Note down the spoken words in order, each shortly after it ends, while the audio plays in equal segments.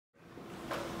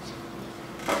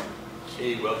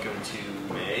Okay, welcome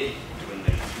to May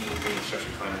 2019 Green Structure,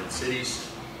 Climate, and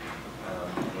Cities.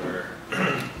 We're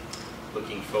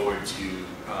looking forward to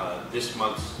this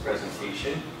month's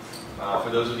presentation.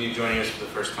 For those of you joining us for the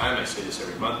first time, I say this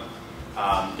every month,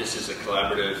 this is a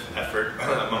collaborative effort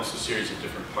amongst a series of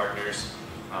different partners,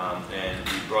 and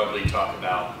we broadly talk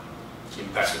about the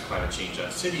impacts of climate change on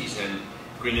cities, and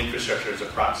green infrastructure is a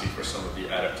proxy for some of the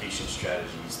adaptation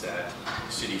strategies that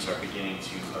cities are beginning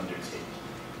to undertake.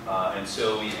 And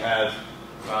so we have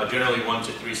generally 1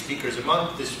 to 3 speakers a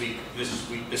month. This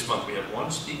month we have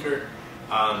 1 speaker.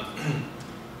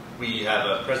 We have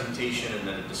a presentation and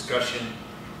then a discussion.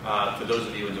 For those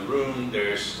of you in the room,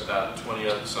 there's about 20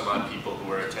 some odd people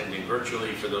who are attending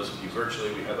virtually. For those of you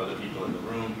virtually, we have other people in the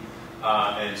room.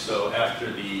 And so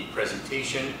after the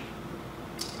presentation,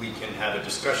 we can have a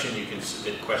discussion. You can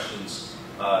submit questions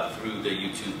through the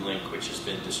YouTube link, which has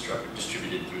been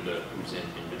distributed through the Who's In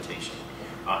invitation.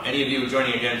 Any of you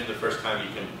joining again for the first time,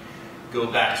 you can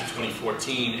go back to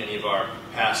 2014. Any of our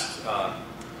past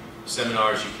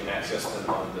seminars, you can access them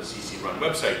on the CC Run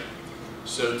website.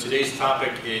 So today's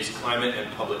topic is climate and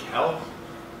public health.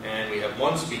 And we have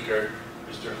 1 speaker,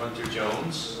 Mr. Hunter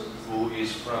Jones, who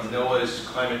is from NOAA's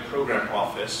Climate Program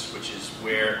Office, which is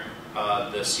where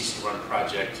the CC Run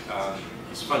project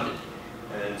is funded.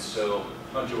 And so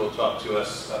Hunter will talk to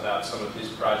us about some of his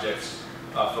projects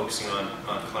focusing on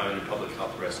climate and public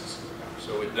health risks.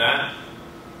 So with that,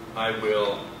 I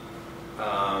will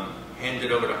hand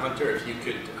it over to Hunter. If you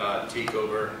could take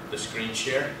over the screen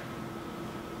share.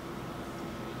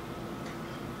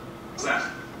 What's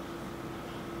that?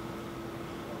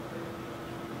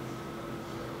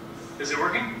 Is it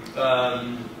working?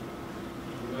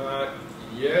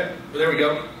 Yeah, there we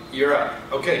go. You're up.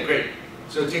 Okay, great.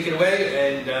 So take it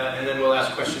away, and then we'll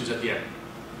ask questions at the end.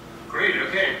 Great,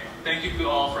 okay. Thank you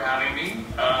all for having me.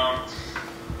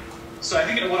 So I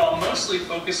think what I'll mostly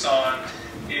focus on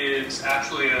is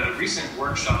actually a recent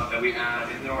workshop that we had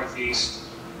in the Northeast.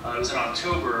 It was in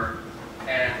October,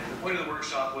 and the point of the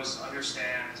workshop was to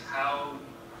understand how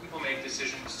people make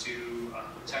decisions to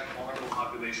protect vulnerable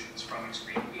populations from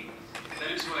extreme heat. And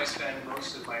that is what I spend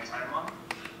most of my time on.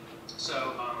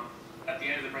 So at the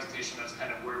end of the presentation, that's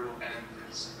kind of where we'll end,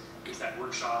 is that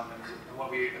workshop and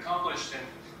what we accomplished. And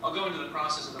I'll go into the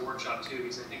process of the workshop too,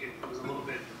 because I think it was a little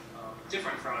bit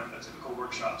different from a typical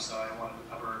workshop. So I wanted to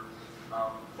cover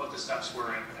what the steps were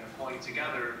and kind of pulling it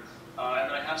together. And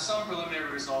then I have some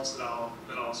preliminary results that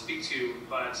I'll speak to,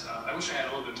 but I wish I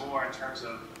had a little bit more in terms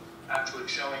of actually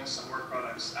showing some work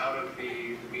products out of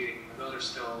the meeting. Those are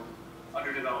still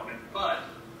under development, but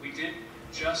we did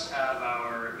just have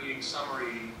our meeting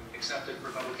summary accepted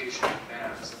for publication in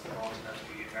advance of the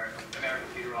American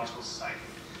Meteorological Society.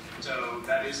 So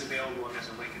that is available, and there's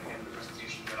a link at the end of the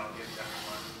presentation that I'll give to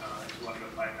everyone if you want to go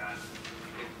find that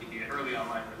in the early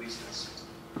online releases.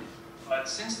 But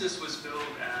since this was billed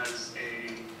as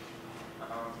a,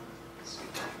 let's see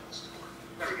if this will work.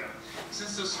 There we go.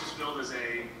 Since this was billed as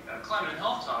a climate and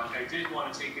health talk, I did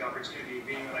want to take the opportunity,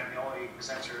 being that I'm the only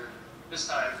presenter this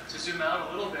time, to zoom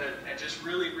out a little bit and just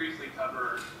really briefly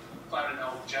cover climate and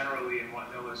health generally and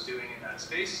what NOAA is doing in that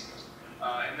space.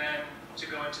 And then to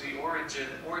go into the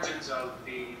origins of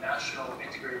the National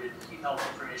Integrated Heat Health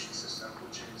Information System,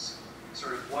 which is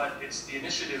sort of it's the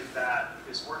initiative that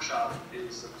this workshop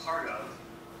is a part of.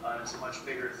 It's a much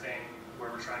bigger thing where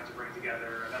we're trying to bring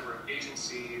together a number of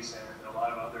agencies and a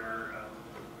lot of other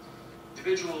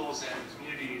individuals and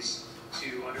communities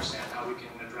to understand how we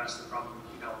can address the problem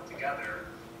of heat health together.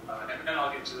 And then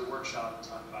I'll get to the workshop and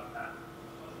talk about that.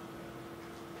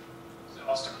 So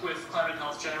I'll start with climate and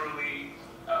health generally.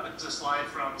 This is a slide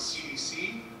from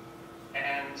CDC,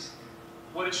 and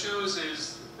what it shows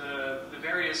is the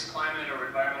various climate or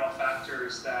environmental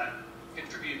factors that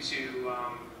contribute to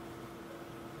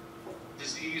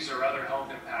disease or other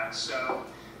health impacts. So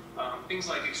things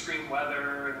like extreme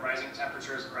weather and rising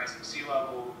temperatures and rising sea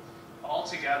level all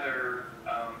together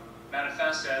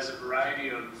manifest as a variety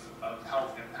of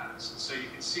health impacts. So you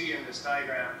can see in this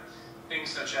diagram things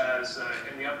such as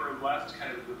in the upper left,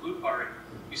 kind of the blue part,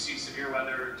 you see severe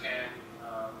weather can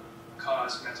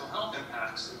cause mental health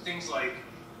impacts, and things like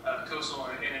coastal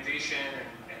inundation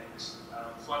and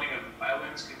flooding of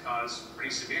islands can cause pretty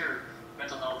severe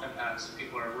mental health impacts if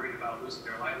people are worried about losing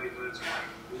their livelihoods or having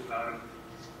to move out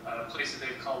of a place that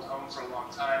they've called home for a long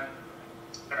time.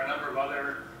 There are a number of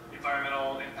other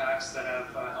environmental impacts that have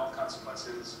health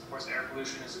consequences. Of course, air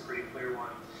pollution is a pretty clear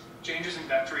one. Changes in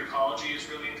vector ecology is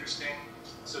really interesting.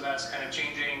 So that's kind of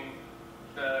changing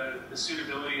the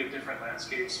suitability of different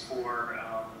landscapes for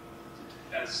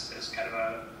as kind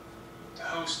of to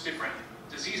host different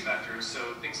disease vectors. So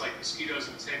things like mosquitoes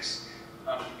and ticks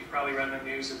You've probably read in the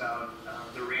news about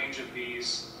the range of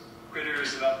these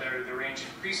critters, about their range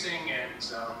increasing,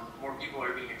 and more people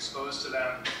are being exposed to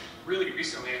them. Really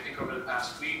recently, I think over the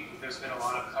past week, there's been a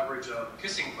lot of coverage of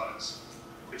kissing bugs,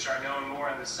 which are known more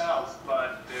in the south,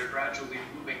 but they're gradually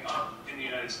moving up in the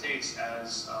United States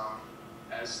as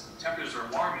temperatures are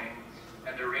warming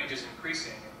and their range is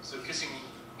increasing. So kissing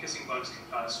bugs can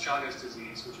cause Chagas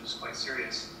disease, which is quite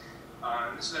serious.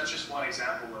 So that's just one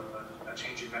example of a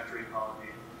changing vector ecology.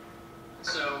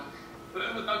 So,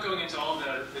 but without going into all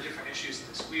the different issues in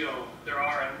this wheel, there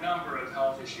are a number of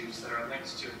health issues that are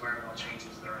linked to environmental changes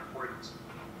that are important.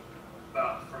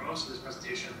 But for most of this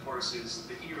presentation, of course, is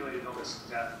the heat-related illness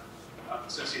and death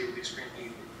associated with extreme heat that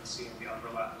you can see in the upper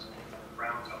left,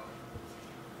 brown color.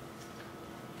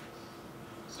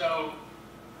 So,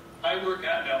 I work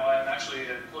at NOAA. I'm actually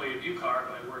an employee of UCAR,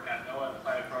 but I work at NOAA in the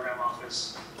Climate Program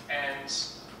Office. And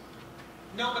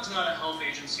NOAA's not a health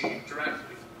agency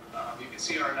directly. You can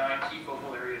see our 9 key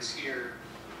focal areas here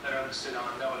that are listed on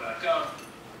NOAA.gov.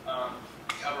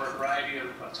 Cover a variety of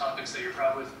topics that you're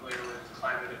probably familiar with: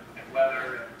 climate and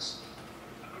weather,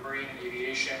 and marine and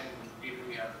aviation. Even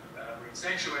we have marine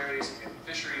sanctuaries and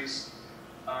fisheries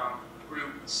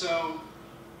group. So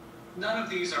none of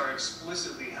these are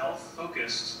explicitly health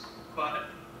focused, but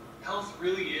health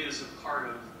really is a part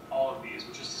of all of these,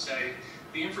 which is to say,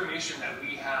 the information that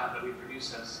we have, that we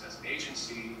produce as an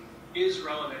agency, is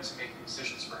relevant to making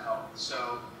decisions for health.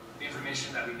 So the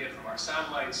information that we get from our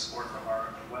satellites or from our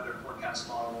weather forecast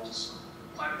models,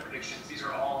 climate predictions, these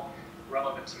are all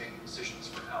relevant to making decisions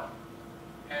for health.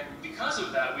 And because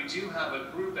of that, we do have a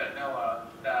group at NOAA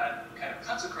that kind of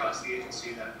cuts across the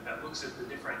agency that looks at the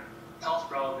different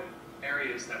health relevant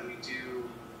areas that we do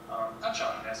touch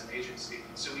on as an agency.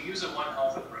 So we use a One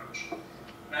Health approach.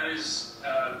 That is,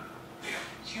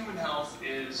 human health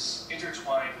is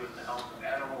intertwined with the health of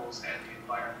animals and the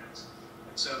environment.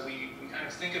 And so we kind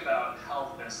of think about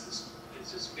health as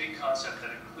this big concept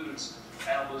that includes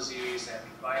animal disease and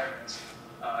environment.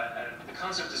 And the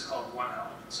concept is called One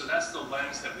Health. So that's the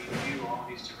lens that we view all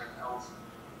these different health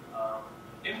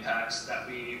impacts that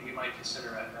we might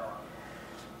consider at NOAA.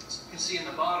 So you can see in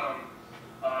the bottom,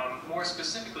 more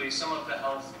specifically, some of the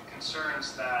health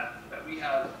concerns that we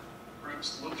have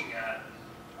groups looking at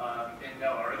in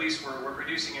NOAA, or at least we're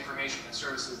producing information and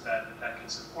services that can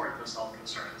support those health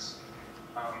concerns.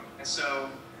 And so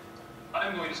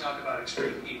I'm going to talk about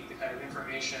extreme heat, the kind of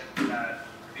information that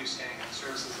producing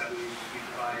services that we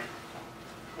provide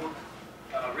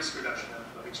for risk reduction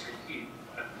of extreme heat.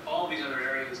 All these other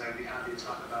areas I'd be happy to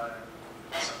talk about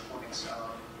at some points.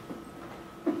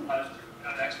 I'm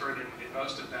not an expert in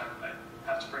most of them. I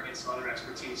have to bring in some other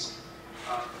expertise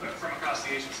from across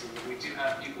the agency, but we do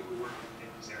have people who work in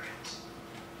these areas.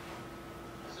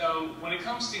 So when it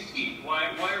comes to heat,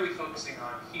 why are we focusing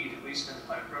on heat, at least in the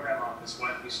Climate Program Office?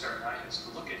 Why did we start NIHS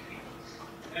to look at heat?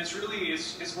 And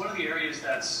it's one of the areas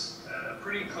that's a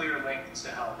pretty clear link to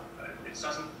health.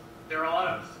 There are a lot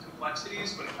of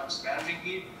complexities when it comes to managing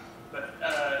heat, but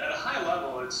at a high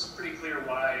level, it's pretty clear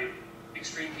why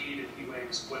extreme heat and heat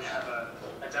waves would have a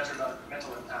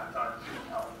detrimental impact on human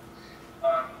health.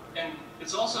 And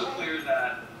it's also clear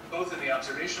that both in the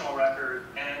observational record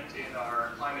and in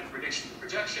our climate prediction and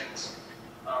projections,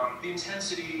 the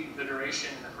intensity, the duration,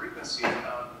 and the frequency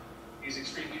of these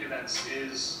extreme heat events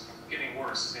is getting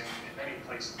worse in many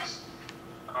places.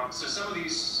 So some of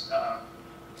these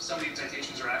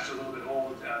citations are actually a little bit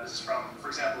old. This is from, for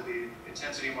example, the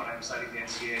intensity one I'm citing, the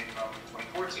NCA from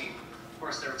 2014. Of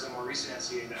course, there was a more recent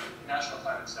NCA, the National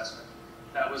Climate Assessment,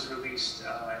 that was released in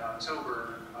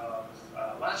October of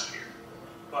last year.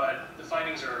 But the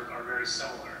findings are very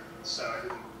similar, so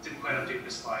I didn't quite update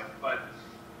this slide. But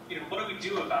what do we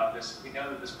do about this if we know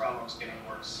that this problem is getting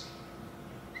worse?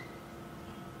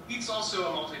 Heat's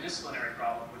also a multidisciplinary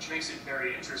problem, which makes it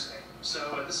very interesting.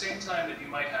 So at the same time that you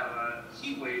might have a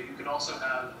heat wave, you could also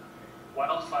have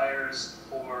wildfires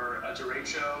or a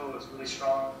derecho with really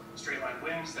strong straight line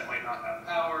winds that might knock out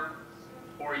power,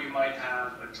 or you might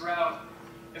have a drought.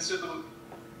 And so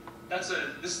that's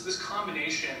this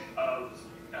combination of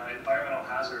environmental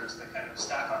hazards that kind of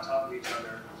stack on top of each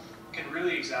other can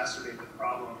really exacerbate the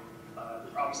problems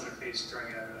that are faced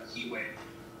during a heat wave.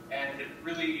 And it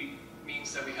really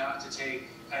means that we have to take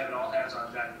kind of an all hands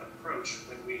on deck approach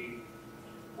when we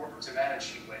work to manage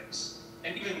heat waves.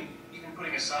 And even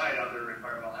putting aside other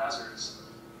environmental hazards,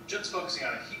 just focusing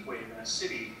on a heat wave in a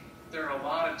city, there are a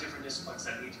lot of different disciplines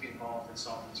that need to be involved in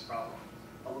solving this problem.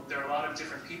 There are a lot of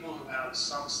different people who have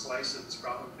some slice of this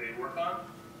problem they work on,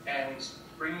 and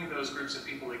bringing those groups of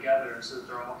people together so that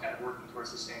they're all kind of working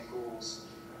towards the same goals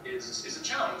is a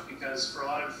challenge, because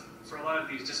for for a lot of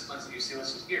these disciplines that you see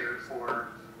listed here, for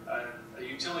a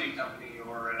utility company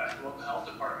or a local health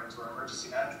department or emergency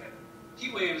management,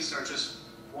 heat waves are just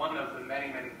one of the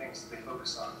many, many things that they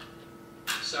focus on.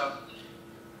 So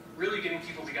really getting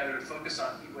people together to focus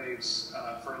on heat waves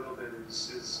for a little bit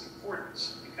is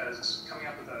important, because coming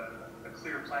up with a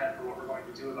clear plan for what we're going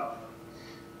to do about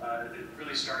them, it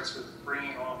really starts with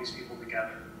bringing all these people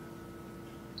together.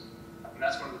 And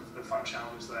that's one of the fun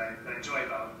challenges that I enjoy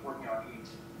about working on heat.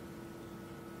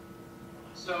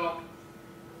 So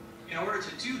in order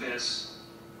to do this,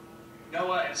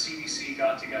 NOAA and CDC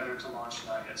got together to launch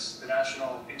NIHIS, the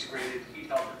National Integrated Heat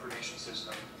Health Information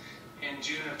System, in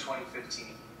June of 2015.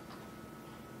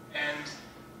 And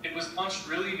it was launched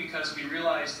really because we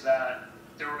realized that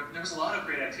there was a lot of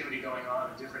great activity going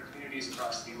on in different communities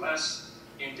across the US,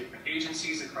 in different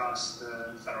agencies across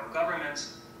the federal government,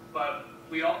 but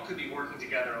we all could be working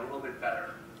together a little bit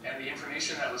better. And the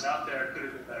information that was out there could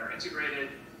have been better integrated.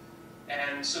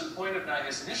 And so the point of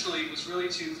NIHIS initially was really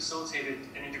to facilitate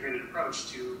an integrated approach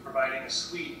to providing a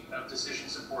suite of decision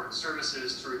support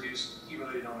services to reduce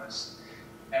heat-related illness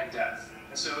and death.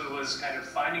 And so it was kind of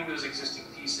finding those existing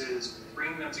pieces,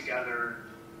 bringing them together,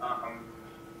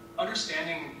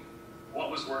 understanding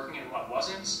what was working and what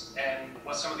wasn't, and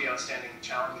what some of the outstanding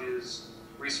challenges,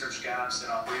 research gaps,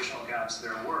 and operational gaps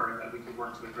there were that we could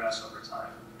work to address over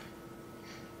time.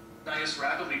 NIHIS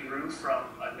rapidly grew from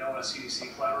a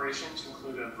NOAA-CDC collaboration to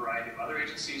include a variety of other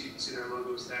agencies. You can see their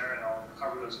logos there, and I'll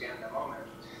cover those again in a moment,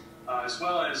 as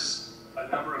well as a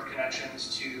number of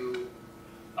connections to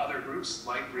other groups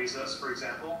like RISAs, for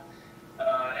example,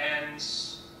 and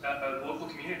local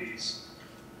communities.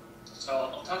 So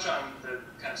I'll touch on the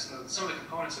kind of some of the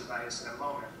components of NIHIS in a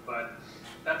moment, but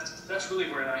that's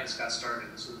really where NIHIS got started.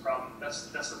 So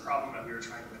that's the problem that we were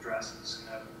trying to address, is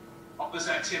kind of all this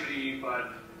activity,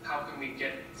 but how can we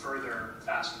get further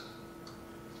faster?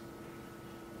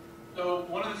 So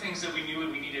one of the things that we knew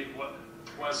we needed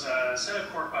was a set of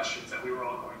core questions that we were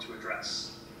all going to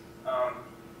address.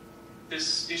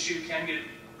 This issue can get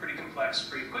pretty complex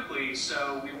pretty quickly,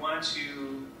 so we wanted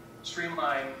to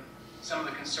streamline some of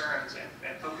the concerns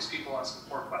and focus people on some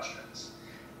core questions.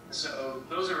 So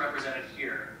those are represented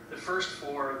here. The first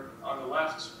four on the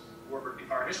left were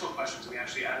our initial questions. We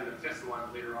actually added a fifth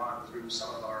one later on through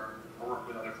some of our work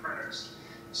with other partners.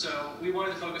 So we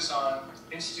wanted to focus on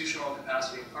institutional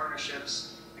capacity and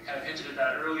partnerships. I kind of hinted at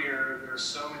that earlier. There are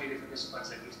so many different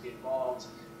disciplines that need to be involved.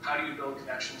 How do you build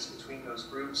connections between those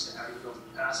groups, and how do you build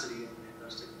capacity in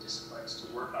those different disciplines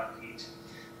to work on heat?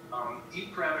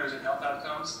 Heat parameters and health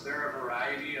outcomes, there are a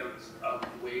variety of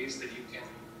ways that you can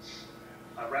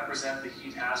represent the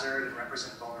heat hazard and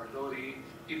represent vulnerability.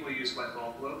 People use wet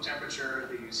bulb lobe temperature,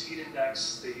 they use heat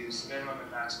index, they use minimum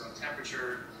and maximum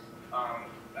temperature.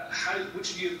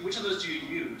 Which of those do you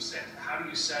use, and how do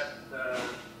you set the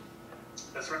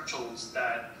thresholds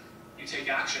that you take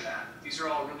action at? These are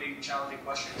all really challenging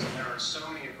questions, and there are so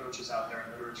many approaches out there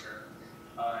in literature.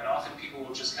 And often people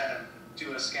will just kind of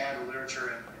do a scan of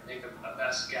literature and make a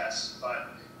best guess, but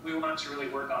we wanted to really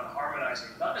work on harmonizing,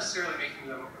 not necessarily making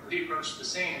the approach the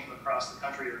same across the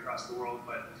country or across the world,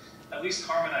 but at least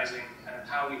harmonizing kind of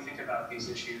how we think about these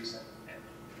issues, and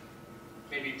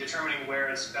maybe determining where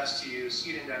it's best to use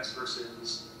heat index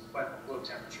versus wet bulb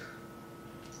temperature.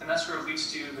 And that sort of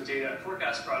leads to the data and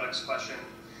forecast products question.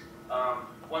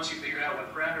 Once you figure out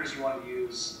what parameters you want to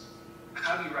use,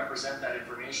 how do you represent that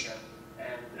information?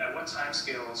 And at what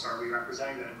timescales are we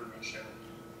representing that information?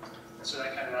 And so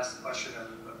that kind of asks the question of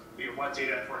what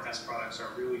data and forecast products are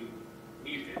really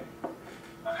needed.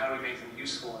 How do we make them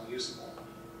useful and usable?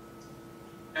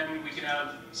 And we can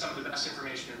have some of the best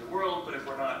information in the world, but if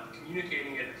we're not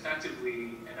communicating it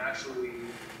effectively and actually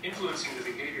influencing the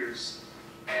behaviors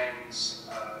and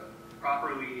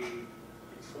properly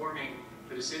informing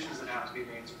the decisions that have to be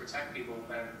made to protect people,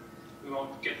 then we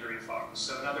won't get very far.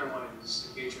 So another one is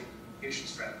engagement and communication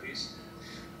strategies.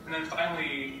 And then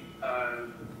finally,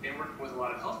 in working with a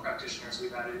lot of health practitioners,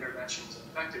 we've added intervention to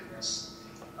effectiveness.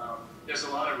 There's a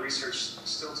lot of research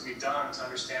still to be done to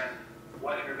understand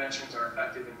what interventions are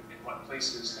effective in what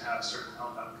places to have certain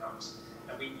health outcomes.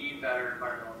 And we need better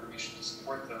environmental information to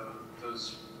support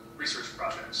those research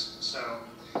projects. So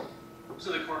those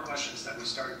are the core questions that we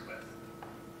started with.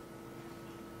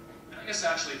 And I guess it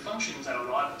actually functions at a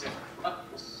lot of different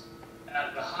levels.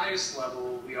 At the highest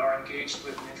level, we are engaged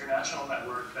with an international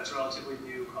network that's relatively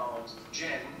new called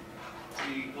GIN,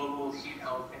 the Global Heat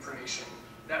Health Information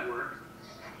Network.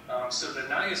 So the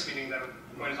NIHIS meeting that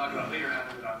I'm going to talk about later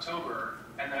happened in October,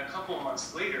 and then a couple of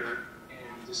months later,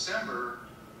 in December,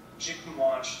 GIN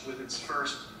launched with its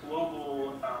first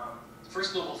global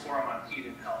forum on heat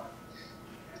and health.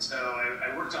 So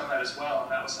I worked on that as well,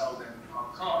 and that was held in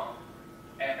Hong Kong,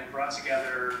 and brought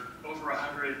together over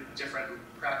 100 different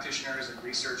practitioners and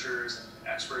researchers and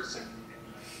experts in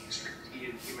extreme heat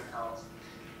and human health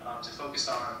to focus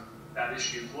on that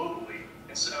issue globally.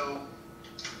 And so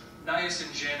NIAS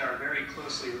and GIN are very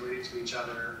closely related to each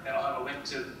other, and I'll have a link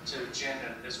to GIN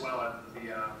as well at the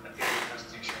end of the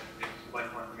presentation if you'd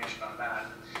like more information on that.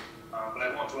 But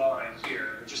I won't dwell on it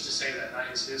here, but just to say that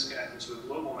NIAS is connected to a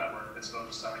global network that's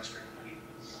focused on extreme heat,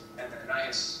 and that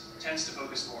NIAS tends to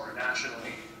focus more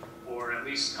nationally, or at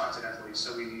least continentally,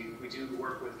 so we do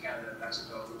work with Canada and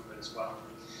Mexico a little bit as well.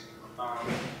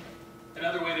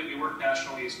 Another way that we work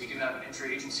nationally is we do have an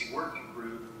interagency working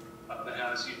group that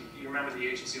has, you remember the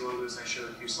agency logos I showed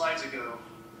a few slides ago.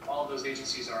 All of those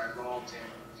agencies are involved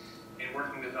in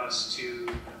working with us to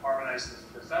harmonize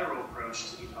the federal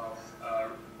approach to heat health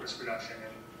risk reduction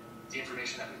and the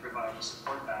information that we provide to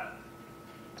support that.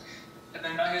 And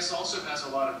then NIAS also has a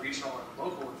lot of regional and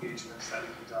local engagements that it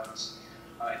conducts,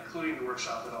 including the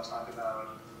workshop that I'll talk about,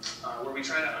 where we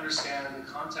try to understand the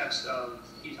context of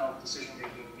heat health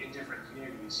decision-making in different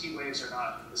communities. Heat waves are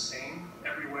not the same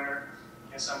everywhere.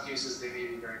 In some cases, they may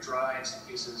be very dry. In some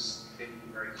cases, they may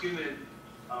be very humid.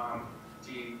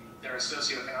 There are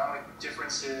socioeconomic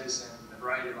differences and a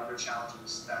variety of other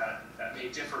challenges that may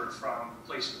differ from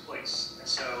place to place. And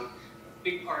so a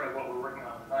big part of what we're working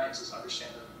on with NIAS is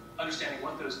understanding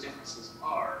what those differences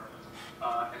are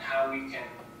and how we can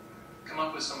come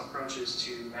up with some approaches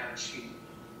to manage heat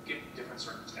given different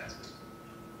circumstances.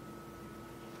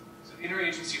 So the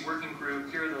interagency working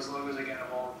group, here are those logos again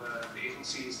of all the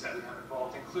agencies that we have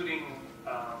involved, including,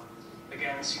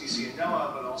 again, CDC and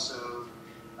NOAA, but also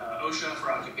OSHA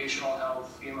for occupational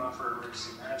health, FEMA for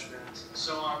emergency management, and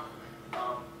so on.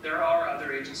 There are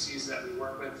other agencies that we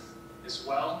work with as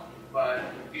well, but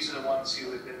these are the ones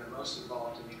who have been the most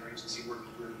involved in the interagency working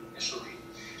group initially.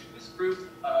 This group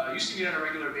used to meet on a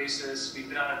regular basis. We've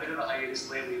been on a bit of a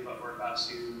hiatus lately, but we're about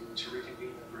to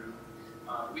reconvene the group.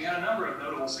 We had a number of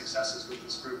notable successes with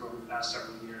this group over the past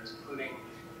several years, including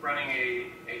running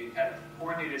a kind of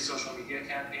coordinated social media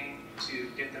campaign to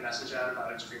get the message out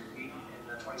about extreme heat in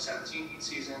the 2017 heat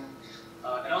season,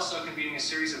 and also convening a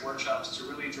series of workshops to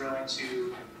really drill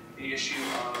into the issue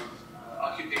of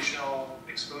occupational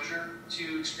exposure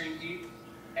to extreme heat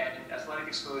and athletic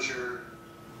exposure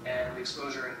and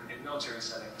exposure in military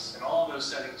settings. And all of those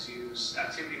settings use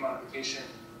activity modification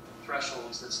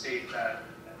thresholds that state that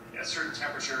at certain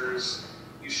temperatures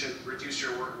you should reduce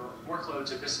your workload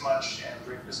to this much and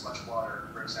drink this much water,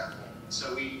 for example.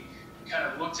 So we kind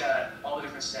of looked at all the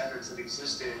different standards that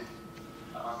existed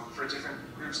for different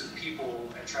groups of people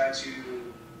and tried to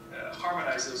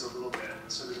harmonize those a little bit.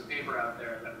 So there's a paper out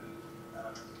there that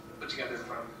we put together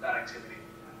from that activity.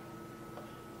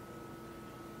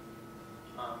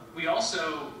 We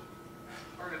also,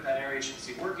 part of that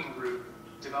interagency working group,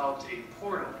 developed a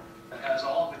portal that has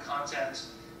all of the content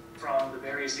from the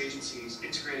various agencies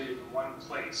integrated in one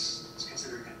place. It's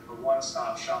considered kind of a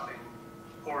one-stop shopping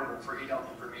portal for heat health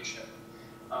information.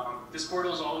 This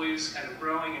portal is always kind of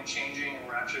growing and changing, and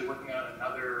we're actually working on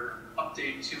another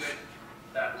update to it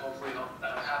that will hopefully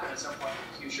happen at some point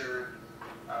in the future.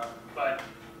 But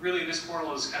really, this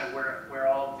portal is kind of where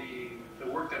all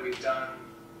the work that we've done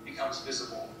becomes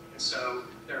visible. And so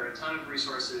there are a ton of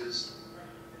resources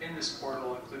in this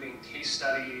portal, including case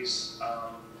studies,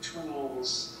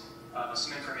 tools,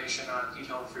 some information on heat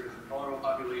health for different vulnerable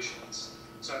populations.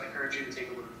 So I'd encourage you to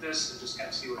take a look at this and just kind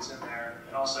of see what's in there.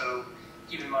 And also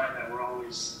keep in mind that we're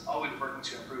always working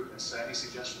to improve this. So any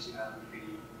suggestions you have would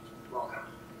be welcome.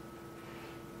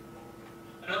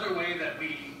 Another way that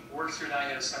we work through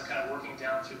NIAS, I'm kind of working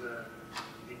down through the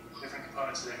different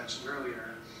components that I mentioned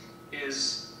earlier,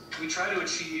 is we try to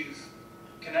achieve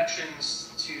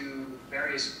connections to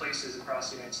various places across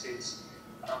the United States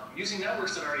using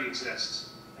networks that already exist.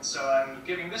 And so I'm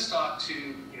giving this talk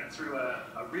to, through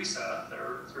a RISA,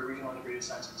 or through a Regional Integrated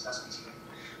Science and Assessment Team.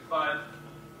 But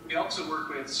we also work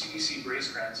with CDC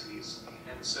GRACE grantees.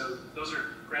 And so those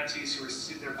are grantees who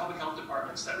receive, they're public health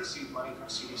departments that receive money from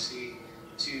CDC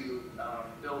to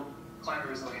build climate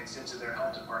resilience into their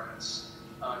health departments.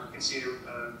 You can see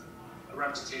a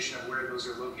representation of where those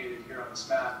are located here on this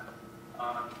map.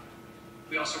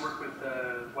 We also work with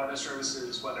the Weather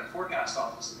Service's weather forecast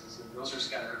offices, and those are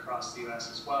scattered across the U.S.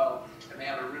 as well, and they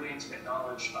have a really intimate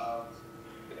knowledge of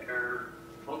their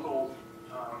local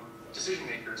decision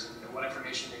makers and what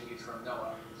information they need from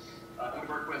NOAA. We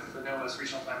work with the NOAA's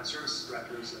Regional Climate Services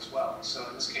Directors as well. So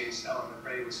in this case, Ellen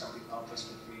McRae was somebody who helped us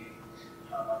with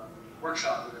the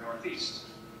workshop in the Northeast.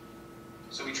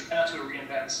 So we try not to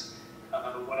reinvent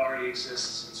what already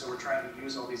exists. And so we're trying to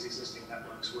use all these existing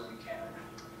networks where we can.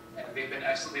 And they've been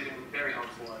excellent, they've been very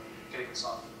helpful in getting us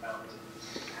off the ground.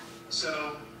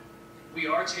 So we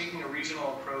are taking a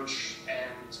regional approach,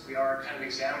 and we are kind of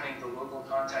examining the local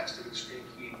context of extreme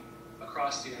heat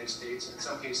across the United States, and in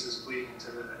some cases bleeding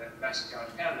into Mexico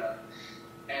and Canada.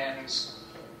 And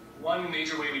one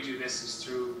major way we do this is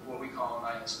through what we call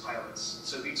NIAS pilots.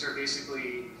 So these are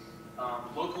basically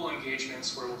local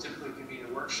engagements where we'll typically convene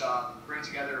a workshop, bring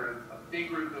together a big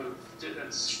group of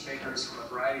decision makers from a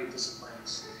variety of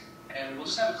disciplines, and we'll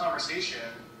just have a conversation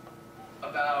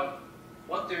about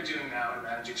what they're doing now to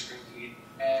manage extreme heat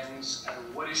and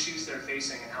what issues they're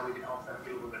facing and how we can help them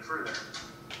get a little bit further.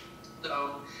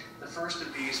 So the first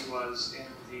of these was in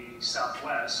the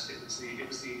Southwest. It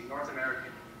was the North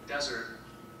American Desert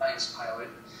NIAS pilot.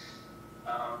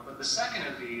 But the second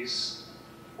of these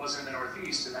was in the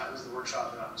Northeast, and that was the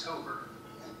workshop in October.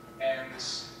 And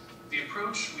the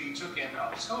approach we took in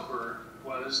October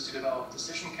was to develop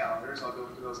decision calendars. I'll go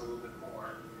into those a little bit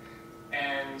more.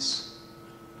 And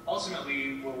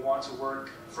ultimately, we'll want to work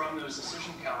from those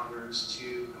decision calendars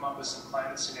to come up with some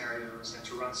climate scenarios and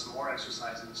to run some more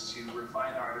exercises to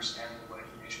refine our understanding of what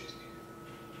information is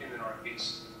needed in the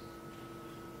Northeast.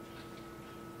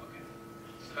 Okay.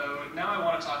 So now I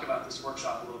want to talk about this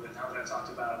workshop a little bit, now that I've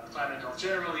talked about climate and health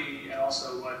generally, and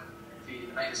also what the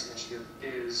NIAS initiative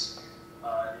is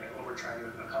and what we're trying to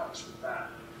accomplish with that.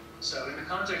 So in the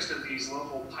context of these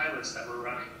local pilots that we're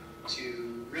running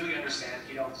to really understand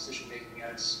heat health decision making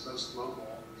at its most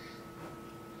local,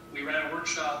 we ran a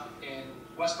workshop in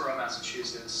Westboro,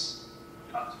 Massachusetts.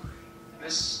 And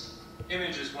this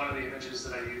image is one of the images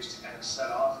that I used to kind of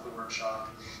set off the workshop.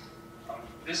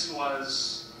 This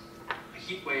was a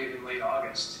heat wave in late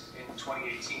August in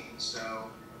 2018, so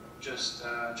just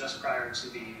prior to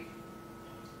the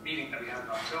meeting that we had in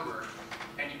October.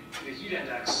 And the heat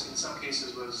index in some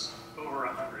cases was over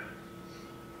 100.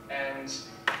 And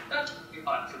that's really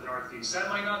hot for the Northeast. That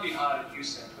might not be hot in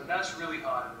Houston, but that's really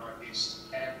hot in the Northeast.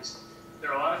 And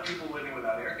there are a lot of people living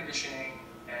without air conditioning,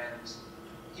 and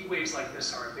heat waves like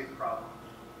this are a big problem.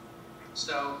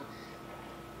 So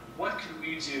what could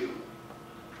we do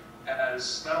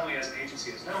as, not only as an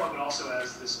agency as NOAA, but also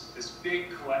as this big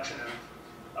collection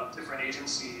of different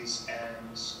agencies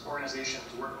and organizations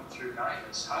working through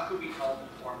NIAS? How could we help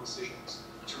inform decisions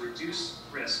to reduce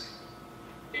risk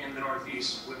in the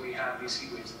Northeast when we have these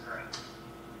heat waves occurring?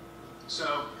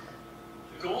 So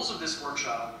the goals of this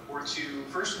workshop were to,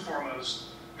 first and foremost,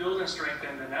 build and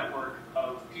strengthen the network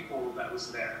of people that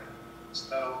was there.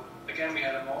 So again, we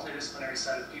had a multidisciplinary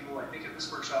set of people. I think at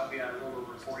this workshop we had a little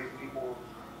over 40 people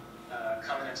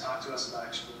come in and talk to us about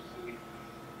extreme heat.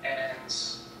 And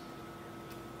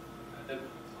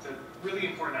the really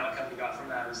important outcome we got from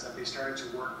that is that they started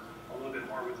to work a little bit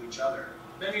more with each other.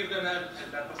 Many of them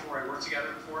had met before, I worked together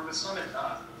before, but some had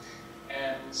not.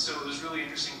 And so it was really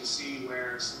interesting to see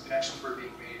where some connections were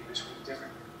being made between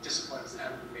different disciplines that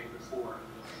hadn't been made before.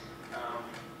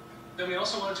 Then we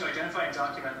also wanted to identify and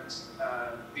document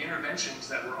the interventions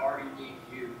that were already being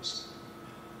used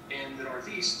in the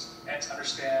Northeast, and to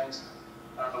understand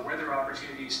where there are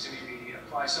opportunities to maybe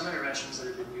apply some interventions that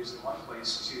have been used in one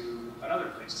place to another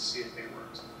place to see if they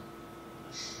worked.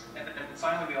 And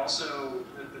finally, we also,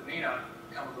 the main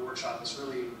outcome of the workshop is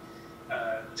really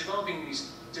developing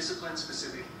these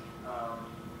discipline-specific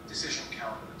decision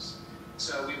calendars.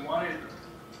 So we wanted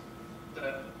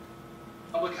the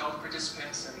public health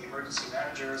participants and the emergency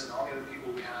managers and all the other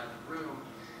people we had in the room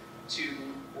to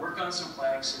work on some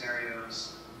planning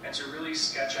scenarios and to really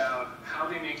sketch out how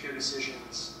they make their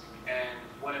decisions and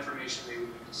what information they would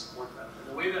need to support them. And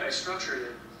the way that I structured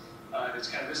it, it's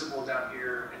kind of visible down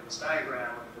here in this diagram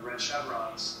with the red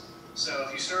chevrons. So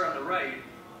if you start on the right,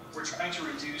 we're trying to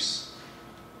reduce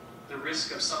the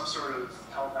risk of some sort of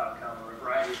health outcome or a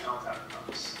variety of health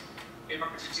outcomes. In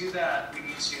order to do that, we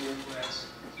need to implement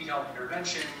heat health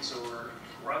interventions or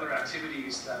other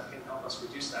activities that can help us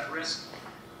reduce that risk.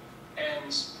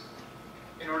 And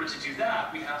in order to do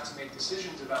that, we have to make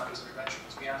decisions about those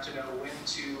interventions. We have to know when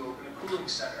to open a cooling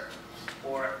center,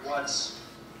 or at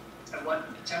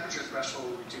what temperature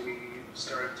threshold do we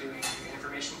start doing an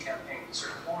information campaign to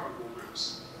certain vulnerable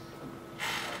groups.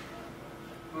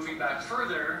 Moving back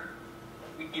further,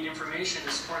 we need information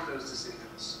to support those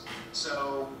decisions.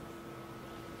 So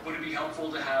would it be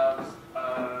helpful to have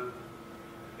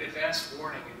advanced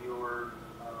warning in your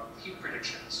heat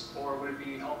predictions? Or would it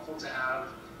be helpful to have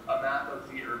a map of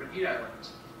the urban heat island?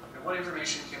 And what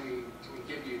information can we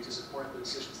give you to support the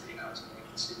decisions that you have to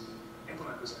make to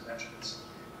implement those interventions?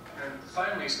 And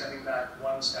finally, stepping back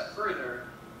one step further,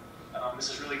 this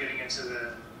is really getting into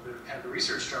the kind of the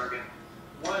research jargon.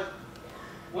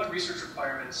 what research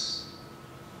requirements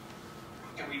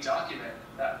can we document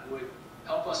that would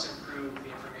help us improve the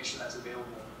information that's available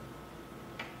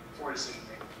for decision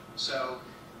making? So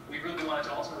we really wanted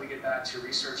to ultimately get back to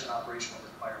research and operational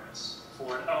requirements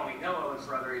for not only NOAA, but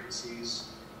for other agencies,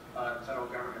 the federal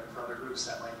government, for other groups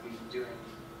that might be doing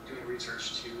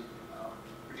research to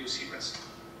reduce heat risk.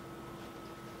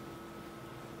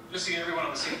 Just to get everyone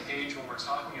on the same page when we're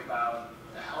talking about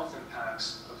the health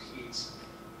impacts of heat,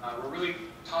 we're really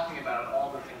talking about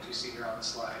all the things we see here on the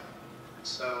slide.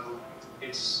 So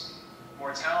it's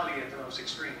mortality at the most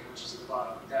extreme, which is at the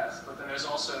bottom, death, but then there's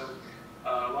also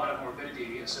a lot of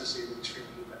morbidity associated with extreme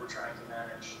heat that we're trying to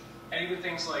manage. And even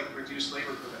things like reduced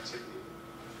labor productivity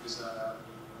is a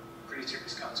pretty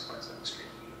serious consequence of extreme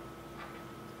heat.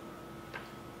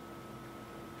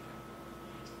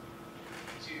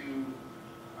 To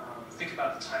think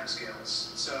about the timescales.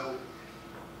 So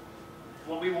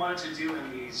what we wanted to do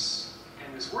in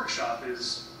this workshop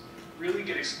is really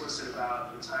get explicit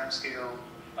about the timescale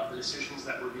of the decisions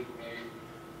that were being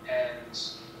made and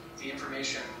the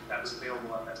information that was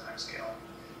available on that timescale.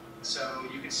 So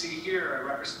you can see here a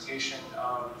representation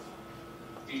of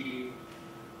the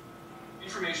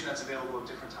information that's available at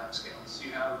different timescales.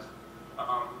 You have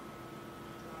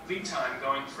lead time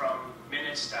going from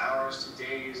minutes to hours to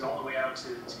days, all the way out to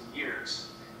years.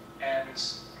 And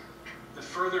the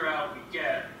further out we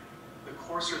get, the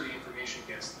coarser the information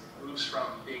gets. It moves from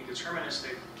being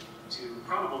deterministic to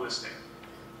probabilistic.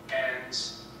 And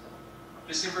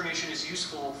this information is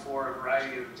useful for a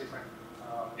variety of different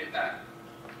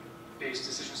impact-based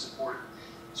decision support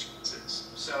services.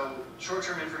 So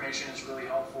short-term information is really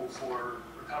helpful for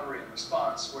recovery and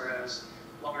response, whereas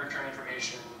longer-term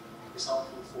information is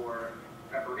helpful for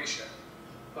preparation.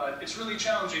 But it's really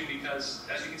challenging because,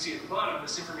 as you can see at the bottom,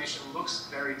 this information looks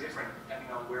very different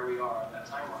depending on where we are on that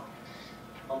timeline.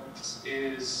 This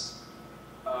is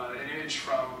an image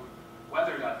from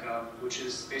weather.gov, which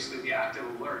is basically the active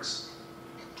alerts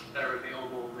that are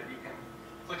available that you can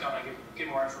click on and get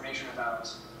more information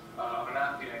about on a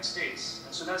map of the United States.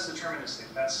 And so that's deterministic.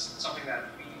 That's something that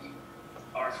we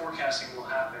are forecasting will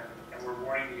happen, and we're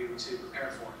warning you to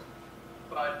prepare for it.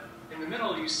 But in the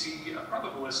middle, you see a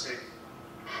probabilistic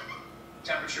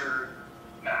temperature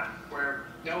map where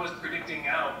NOAA is predicting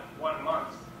out 1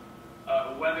 month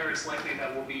whether it's likely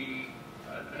that we'll be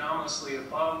anomalously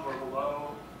above or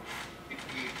below the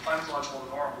climatological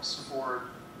norms for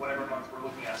whatever month we're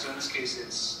looking at. So in this case,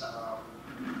 it's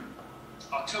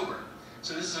October.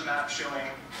 So this is a map showing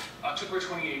October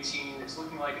 2018. It's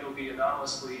looking like it'll be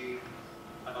anomalously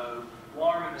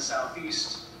warm in the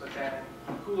southeast, but then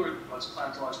cooler than what's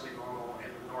climatologically normal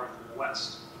in the north and the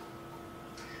west.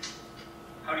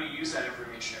 How do you use that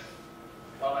information?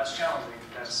 Well, that's challenging.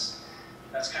 That's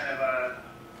kind of a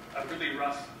really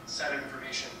rough set of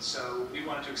information. So we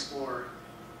wanted to explore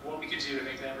what we could do to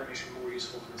make that information more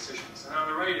useful for decisions. And on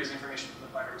the right is information from the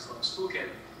Climate Resilience Toolkit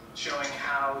showing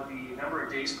how the number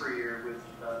of days per year with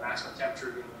the maximum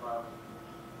temperature being above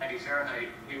 90 Fahrenheit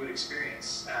we would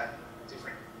experience at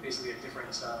basically at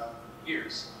different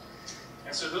years.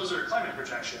 And so those are climate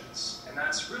projections, and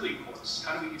that's really coarse.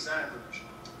 How do we use that information?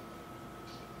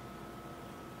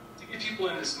 To get people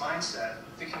in this mindset,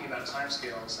 thinking about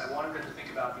timescales, I wanted them to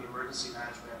think about the emergency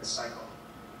management cycle.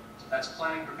 That's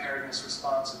planning, preparedness,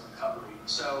 response, and recovery.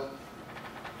 So,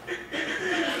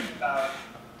 about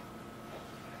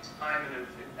time in an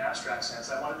abstract sense,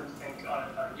 I wanted them to think on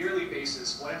a yearly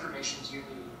basis, what information do you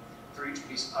need for each of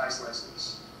these pie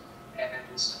slices? And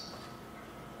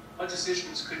what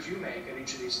decisions could you make at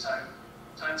each of these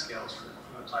time scales, from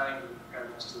the planning, the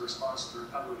preparedness, to the response, to the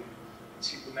recovery,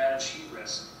 to manage heat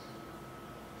risk?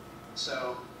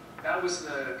 So that was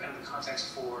the kind of the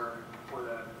context for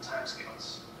the time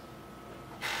scales.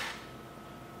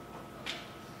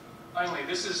 Finally,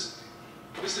 this is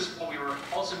what we were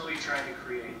ultimately trying to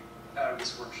create out of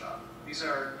this workshop. This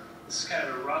is kind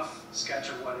of a rough sketch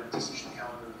of what a decision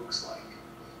calendar looks like.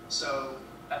 So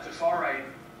at the far right,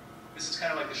 this is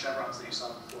kind of like the chevrons that you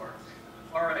saw before. At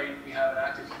the far right, we have an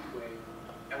active heat wave,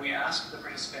 and we ask the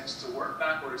participants to work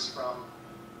backwards from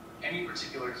any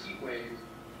particular heat wave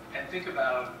and think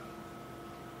about,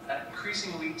 at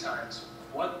increasing lead times,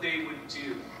 what they would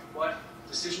do, what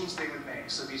decisions they would make.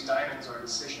 So these diamonds are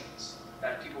decisions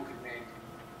that people could make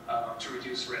to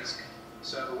reduce risk.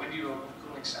 So when do you open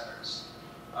cooling centers?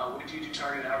 When do you do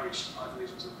targeted outreach to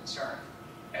populations of concern?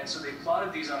 And so they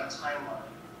plotted these on a timeline.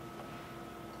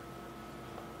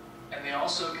 And they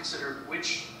also considered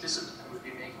which discipline would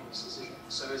be making this decision.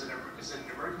 So is it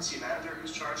an emergency manager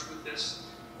who's charged with this,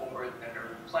 or an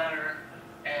urban planner?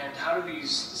 And how do these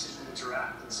decisions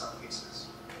interact in some cases?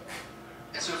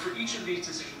 And so for each of these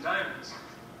decision diamonds,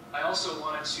 I also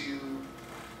wanted to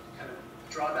kind of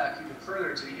draw back even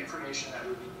further to the information that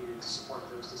would be needed to support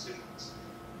those decisions.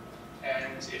 And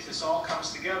if this all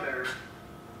comes together,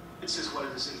 this is what a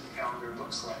decision calendar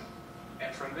looks like.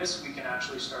 And from this, we can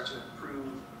actually start to improve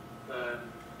the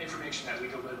information that we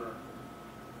deliver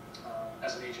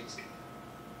as an agency.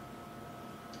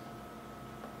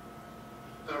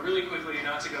 So really quickly,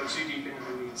 not to go too deep into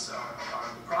the weeds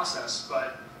on the process,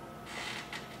 but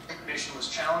information was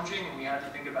challenging, and we had to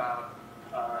think about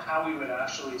how we would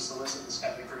actually solicit this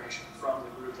kind of information from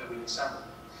the group that we assembled.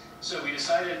 So we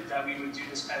decided that we would do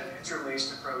this kind of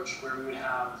interlaced approach where we would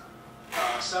have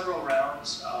several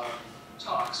rounds of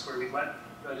talks where we'd let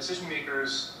the decision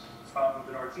makers from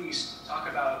the Northeast talk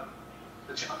about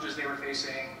the challenges they were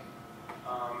facing,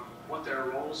 what their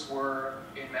roles were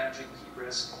in managing heat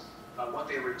risk, what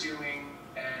they were doing,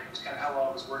 and kind of how well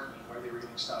it was working, where they were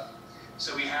getting stuck.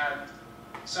 So we had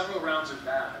several rounds of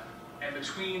that, and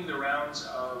between the rounds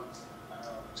of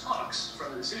talks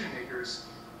from the decision makers,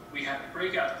 we had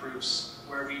breakout groups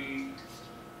where we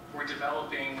were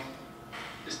developing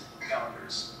decision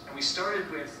calendars. And we started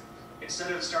with,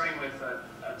 instead of starting with a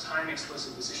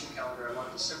time-explicit decision calendar, I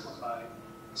wanted to simplify.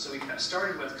 So we kind of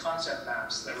started with concept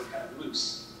maps that were kind of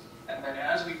loose. And then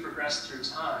as we progressed through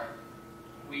time,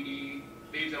 we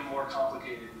made them more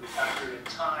complicated. We factored in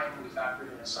time, we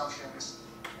factored in assumptions.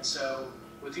 And so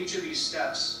with each of these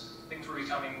steps, things were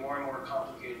becoming more and more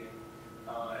complicated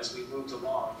as we moved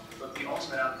along. But the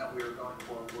ultimate outcome we were going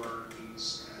for were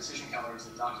these decision calendars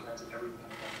that documented everything in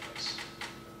one place.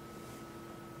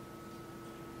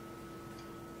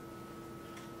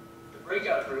 The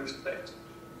breakout groups,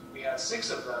 we had 6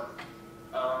 of them.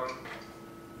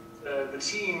 The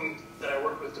team that I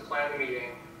worked with to plan the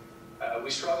meeting, we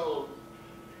struggled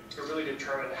to really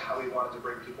determine how we wanted to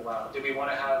break people out. Did we want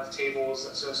to have tables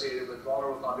associated with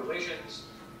vulnerable populations,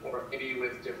 or maybe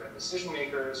with different decision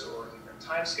makers or different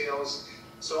timescales?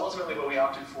 So ultimately what we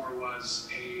opted for was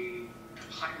a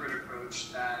hybrid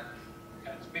approach that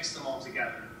kind of mixed them all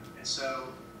together. And so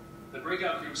the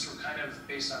breakout groups were kind of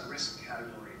based on risk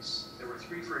categories. There were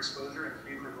 3 for exposure and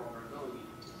 3 for vulnerability.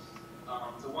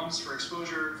 The ones for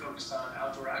exposure focused on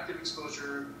outdoor active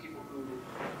exposure, people who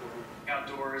were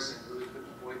outdoors and really couldn't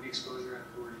avoid the exposure and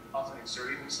who were often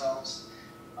exerting themselves.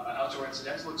 Outdoor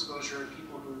incidental exposure,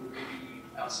 people who may be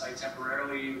outside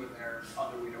temporarily when they're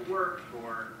on their way to work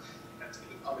or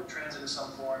taking public transit of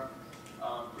some form.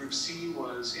 Group C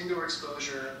was indoor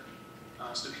exposure,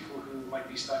 so people who might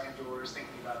be stuck indoors,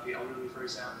 thinking about the elderly, for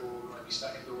example, who might be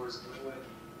stuck indoors in Linwood.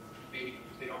 Maybe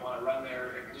they don't want to run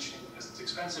their air conditioning because it's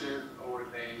expensive, or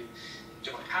they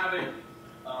don't have it.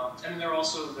 And there are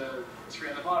also the 3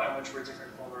 on the bottom, which were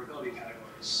different vulnerability categories.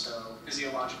 So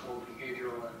physiological,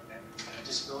 behavioral, and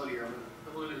disability or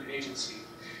limited agency.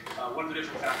 What are the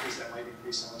different factors that might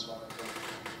increase someone's vulnerability?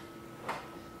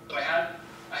 So I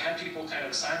had people kind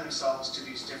of assign themselves to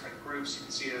these different groups. You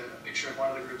can see a picture of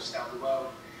one of the groups down below.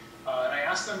 And I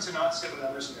asked them to not sit with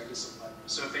others in their discipline.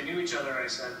 So if they knew each other, I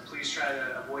said, please try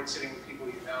to avoid sitting with people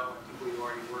you know and people you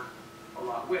already work a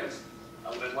lot with.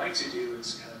 What I'd like to do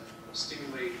is kind of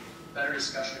stimulate better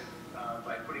discussion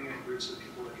by putting you in groups with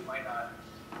people that you might not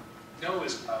know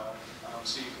as well,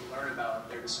 so you can learn about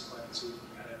their discipline, so you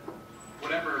can kind of,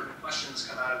 whatever questions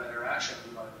come out of the interaction,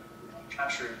 you want to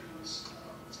capture it as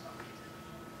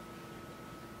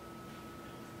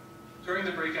During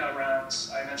the breakout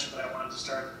rounds, I mentioned that I wanted to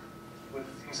start with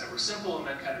things that were simple and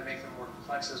then kind of make them more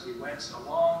complex as we went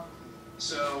along.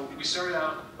 So we started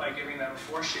out by giving them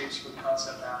 4 shapes for the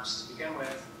concept maps to begin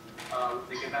with.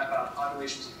 They could map out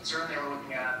populations of concern they were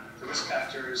looking at, the risk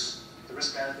factors, the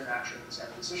risk management actions,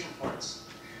 and the decision points.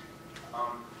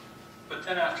 But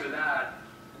then after that,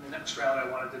 in the next round, I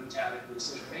wanted them to add in the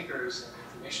decision makers and the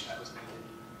information that was needed.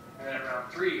 And then at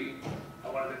round 3, I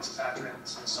wanted them to factor in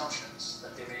some assumptions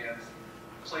that they may have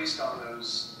placed on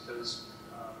those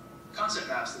concept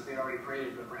maps that they'd already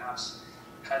created, but perhaps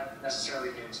hadn't necessarily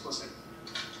made explicit.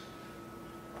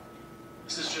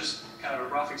 This is just kind of a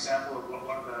rough example of what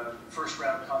one of the first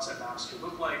round concept maps could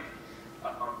look like.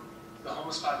 The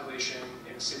homeless population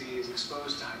in the city is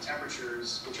exposed to high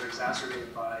temperatures, which are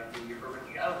exacerbated by the urban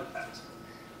heat island effect.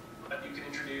 But you can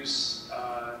introduce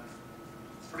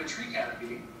urban tree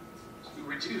canopy to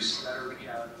reduce that urban heat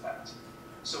island effect.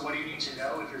 So what do you need to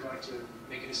know if you're going to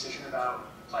make a decision about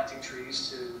planting trees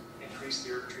to increase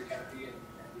the urban tree canopy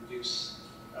and reduce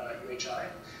UHI?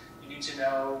 You need to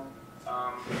know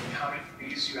how many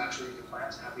trees you actually need to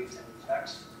plant to have the intended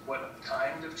effect, what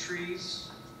kind of trees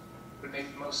would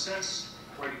make the most sense,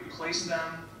 where do you place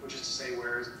them, which is to say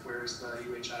where's the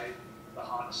UHI the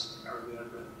hottest or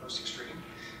the most extreme.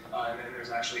 and then there's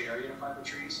actually area to plant the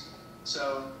trees.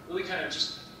 So really kind of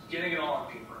just getting it all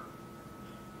on paper.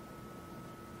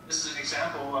 This is an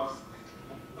example of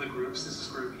the groups. This is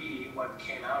Group E, what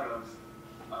came out of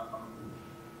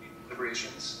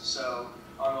deliberations. So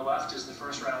on the left is the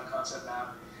first round concept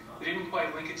map. They didn't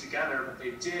quite link it together, but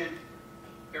they did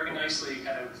very nicely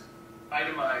kind of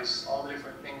itemize all the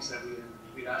different things that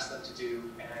we'd asked them to do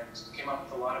and came up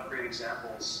with a lot of great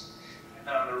examples. And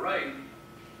then on the right,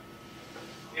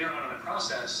 later on in the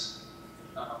process,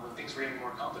 when things were getting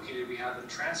more complicated, we had them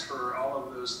transfer all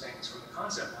of those things from the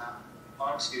concept map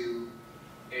onto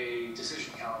a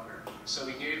decision calendar. So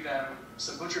we gave them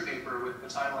some butcher paper with the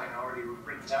timeline already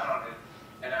written down on it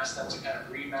and asked them to kind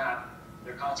of remap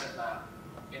their concept map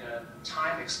in a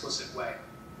time explicit way.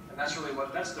 And that's really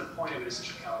that's the point of a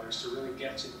decision calendar, is to really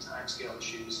get to the timescale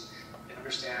issues and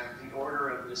understand the order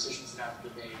of the decisions that have to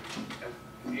be made and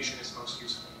information is most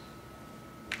useful.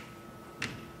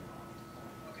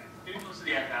 Okay, getting close to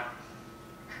the end now.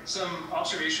 Some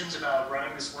observations about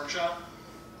running this workshop.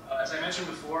 As I mentioned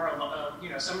before,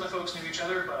 some of the folks knew each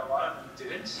other, but a lot of them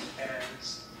didn't, and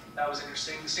that was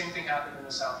interesting. The same thing happened in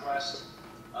the Southwest,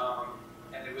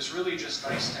 and it was really just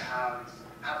nice to have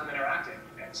them interacting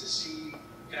and to see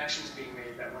connections being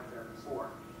made that weren't there before.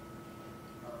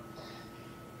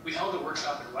 We held a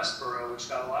workshop in Westboro, which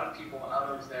got a lot of people out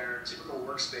of their typical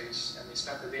workspace, and they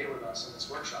spent the day with us in this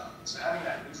workshop. So having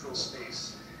that neutral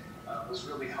space was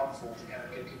really helpful to kind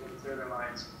of get people to clear their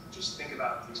minds, just think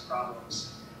about these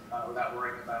problems without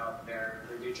worrying about their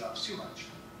day jobs too much.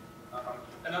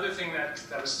 Another thing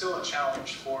that was still a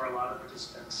challenge for a lot of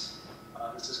participants,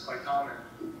 this is quite common,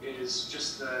 is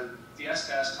just the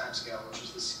S-to-S timescale, which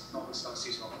is the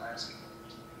sub-seasonal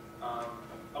timescale.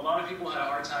 A lot of people had a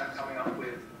hard time coming up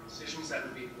with decisions that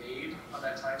would be made on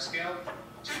that timescale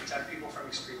to protect people from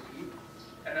extreme heat,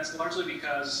 and that's largely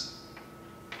because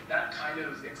that kind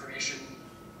of information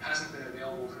hasn't been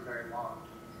available for very long.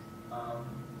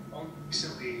 Only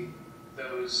recently,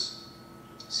 those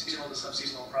seasonal to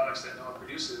sub-seasonal products that NOAA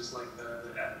produces, like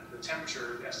the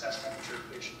temperature, the S-test temperature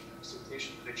prediction,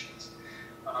 precipitation predictions,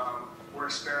 were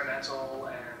experimental,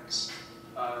 and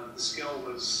the skill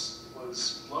was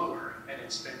lower, and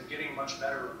it's been getting much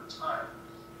better over time.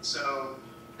 So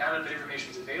now that the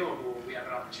information is available, we have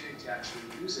an opportunity to actually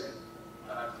use it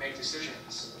to make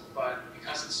decisions. But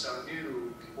because it's so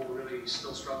new, people really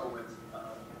still struggle with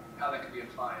how that can be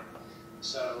applied.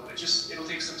 So it'll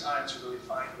take some time to really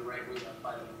find the right way to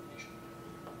apply that information.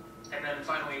 And then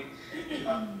finally,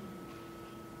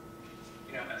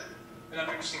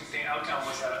 another interesting outcome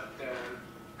was that the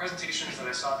presentations that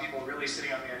I saw people really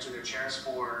sitting on the edge of their chairs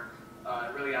for,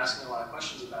 really asking a lot of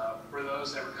questions about, were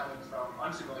those that were coming from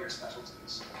unfamiliar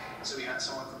specialties. So we had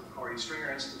someone from the Corey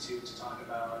Stringer Institute to talk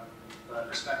about the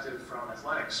perspective from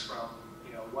athletics, from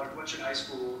what should high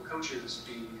school coaches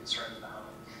be concerned about.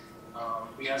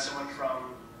 We had someone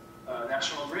from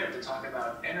National Grid to talk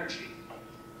about energy.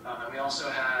 We also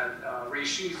had Ray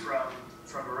Shee from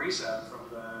MARISA, from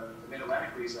the Mid-Atlantic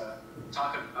RISA,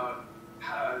 talk about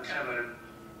how, kind of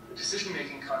a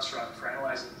decision-making construct for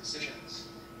analyzing decisions.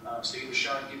 So he was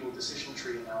showing people decision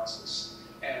tree analysis,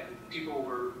 and people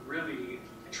were really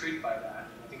intrigued by that.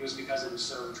 And I think it was because it was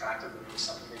so attractive that it was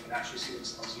something they could actually see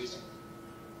themselves using.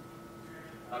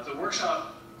 The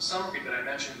workshop summary that I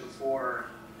mentioned before,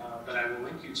 that I will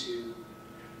link you to,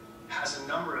 has a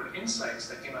number of insights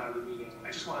that came out of the meeting.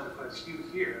 I just wanted to put a few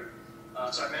here.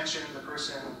 So I mentioned the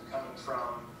person coming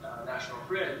from National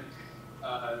Grid.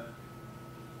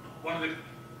 One of the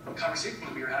conversations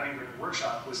we were having during the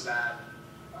workshop was that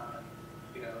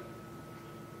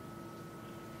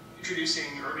introducing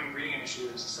urban greening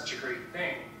initiatives is such a great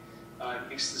thing. It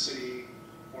makes the city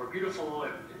more beautiful,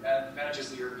 it manages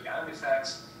the urban island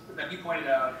effects. But then he pointed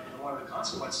out one of the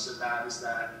consequences of that is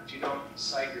that if you don't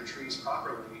site your trees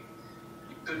properly,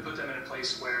 you could put them in a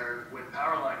place where when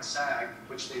power lines sag,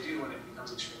 which they do when it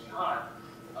becomes extremely hot,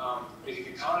 they could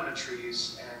get caught in the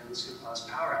trees, and this could cause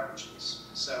power outages.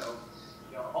 So,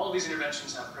 all of these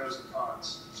interventions have pros and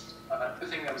cons. The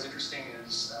thing that was interesting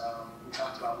is we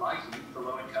talked about LIHEAP, the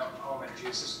Low-Income Home Energy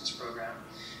Assistance Program,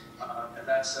 and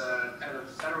that's kind of a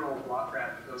federal block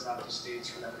grant that goes out to states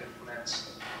for them to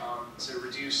implement to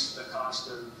reduce the cost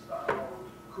of home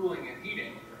cooling and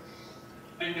heating.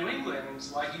 In New England,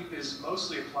 LIHEAP is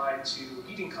mostly applied to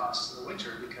heating costs in the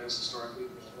winter because historically New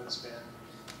England's been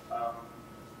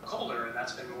colder, and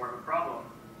that's been more of a problem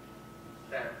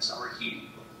than summer heat.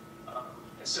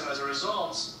 And so as a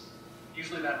result,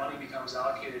 usually that money becomes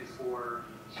allocated for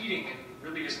heating and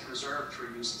really isn't reserved for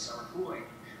use in summer cooling.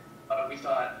 We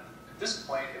thought at this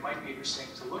point it might be interesting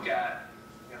to look at,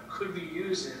 could we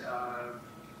use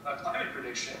a climate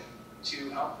prediction to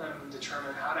help them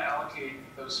determine how to allocate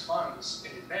those funds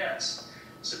in advance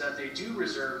so that they do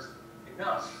reserve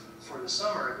enough for the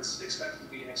summer. If it's expected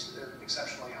to be an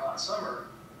exceptionally hot summer,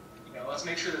 let's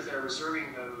make sure that they're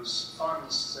reserving those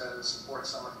funds to support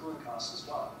summer cooling costs as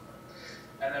well.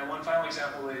 And then one final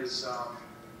example is,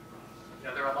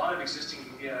 there are a lot of existing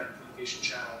media communication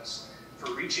channels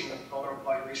for reaching vulnerable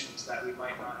populations that we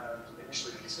might not have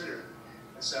initially considered.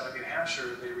 And so in New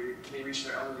Hampshire, they reach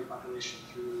their elderly population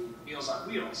through Meals on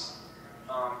Wheels.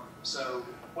 So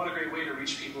what a great way to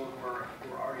reach people who are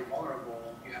already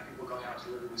vulnerable. You have people going out to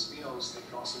deliver these meals. They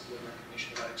can also deliver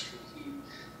information about extreme heat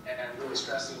and really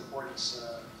stress the importance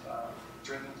of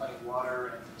drinking plenty of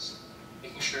water and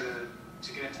making sure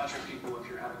to get in touch with people if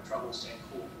you're having trouble staying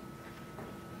cool.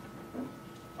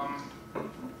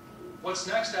 What's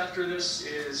next after this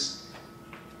is,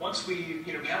 once we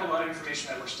have a lot of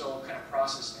information that we're still kind of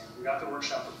processing. We got the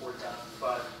workshop report done,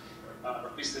 but or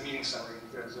at least the meeting summary.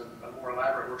 There's a more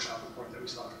elaborate workshop report that we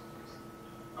still have to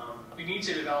complete. We need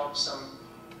to develop some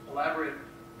elaborate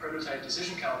prototype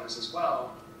decision calendars as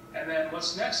well. And then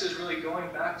what's next is really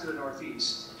going back to the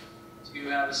Northeast to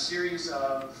have a series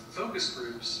of focus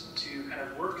groups to kind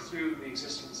of work through the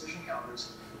existing decision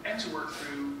calendars and to work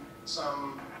through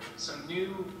some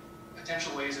new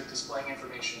potential ways of displaying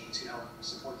information to help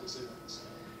support decisions.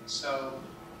 So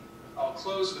I'll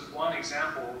close with one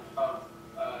example of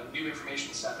a new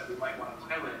information set that we might want to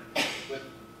pilot with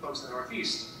folks in the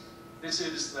Northeast. This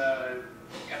is the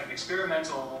kind of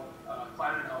experimental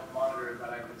climate and health monitor that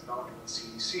I've been developing with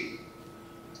CDC.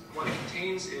 What it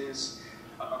contains is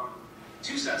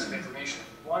two sets of information.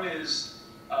 One is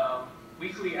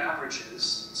weekly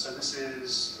averages. So this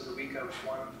is for the week of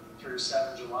 1 through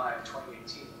 7 July of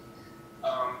 2018.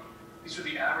 These are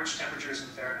the average temperatures in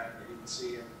Fahrenheit that you can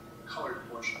see in colored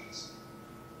portions.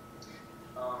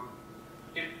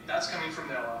 That's coming from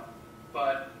NOAA,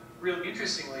 but really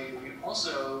interestingly, we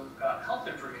also got health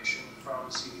information from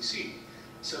CDC.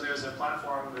 So there's a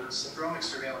platform, the Syndromic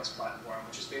Surveillance Platform,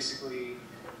 which is basically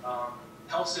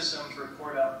health systems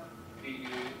report up the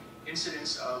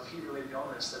incidence of heat-related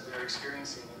illness that they're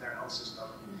experiencing in their health system.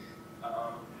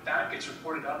 That gets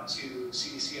reported up to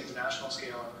CDC at the national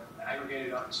scale and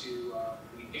aggregated up to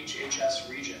the HHS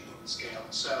region scale.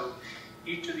 So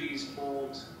each of these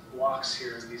bold blocks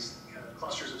here, these kind of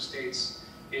clusters of states,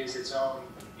 is its own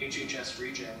HHS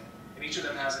region, and each of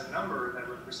them has a number that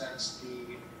represents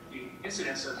the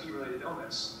incidence of heat-related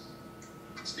illness.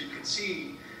 So you can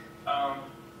see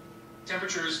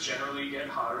temperatures generally get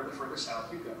hotter the further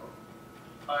south you go,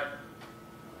 but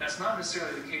that's not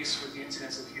necessarily the case with the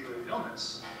incidence of heat-related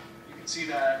illness. You can see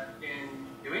that in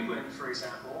New England, for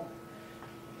example,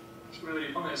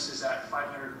 heat-related illness is at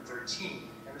 513,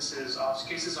 and this is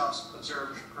cases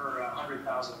observed per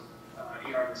 100,000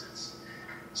 ER visits.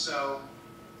 So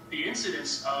the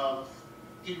incidence of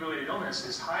heat-related illness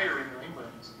is higher in New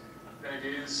England than it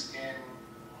is in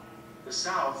the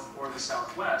South or the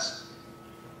Southwest,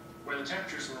 where the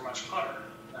temperatures were much hotter.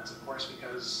 And that's of course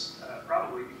because,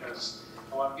 probably because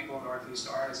a lot of people in the Northeast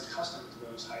aren't as accustomed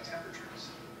to those high temperatures.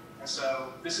 And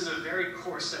so this is a very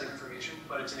coarse set of information,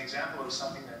 but it's an example of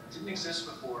something that didn't exist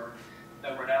before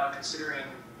that we're now considering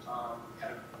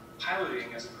kind of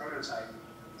piloting as a prototype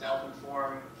to help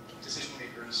inform decision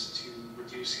makers to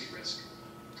reduce heat risk.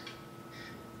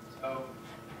 So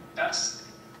that's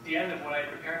the end of what I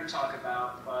prepared to talk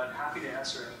about, but happy to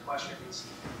answer any questions.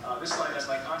 This slide has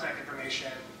my contact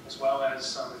information as well as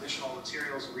some additional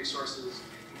materials and resources,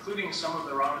 including some of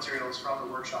the raw materials from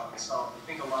the workshop itself. I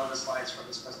think a lot of the slides from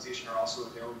this presentation are also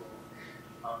available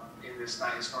in this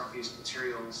NICE Northeast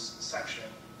materials section.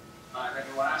 And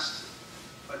then last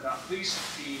but not least,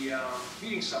 the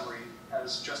meeting summary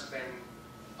has just been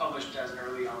published as an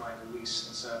early online release,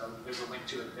 and so there's a link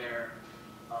to it there.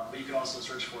 But you can also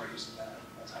search for it using that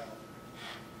title.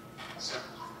 So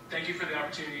thank you for the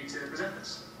opportunity to present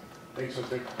this. Thanks,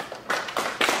 Hunter.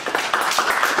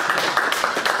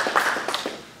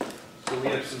 So we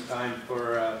have some time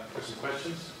for some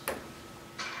questions.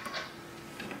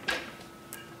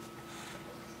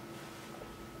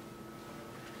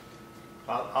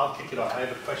 I'll kick it off. I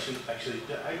have a question, actually.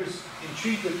 I was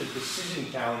intrigued with the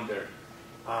decision calendar.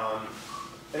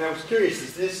 And I was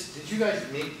curious, did you guys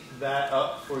make that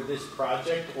up for this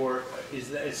project, or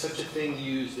is such a thing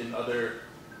used in other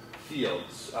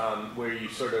fields, where you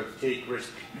sort of take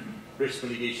risk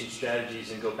mitigation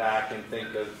strategies and go back and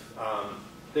think of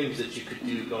things that you could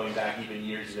do going back even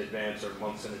years in advance or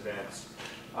months in advance?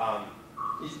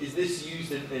 Is this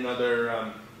used in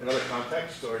other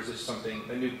contexts, or is this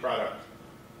a new product?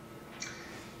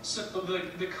 So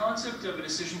the concept of a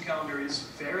decision calendar is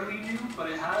fairly new, but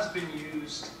it has been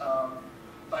used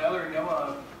by other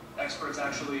NOAA experts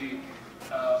actually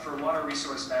for water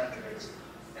resource management.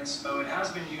 And so it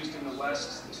has been used in the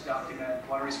West to document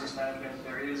water resource management.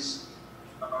 There is,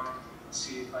 let's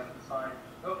see if I can find,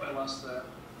 oh, I lost the...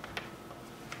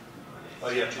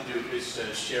 All you have to do is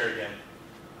share again.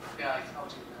 Yeah, I'll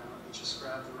do that. Let me just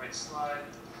grab the right slide.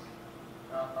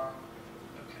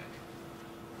 Okay.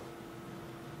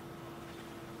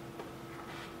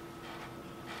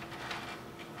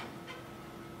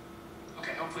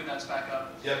 Okay, hopefully that's back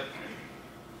up. Yep.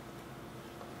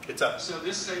 It's up. So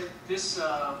this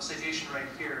citation right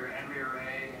here, Andrea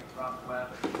Ray and Rob Webb,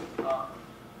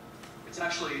 it's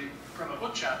actually from a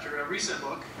book chapter, a recent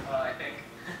book, I think.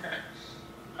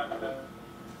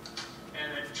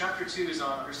 And then chapter 2 is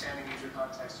on understanding user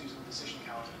context using decision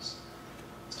calendars.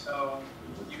 So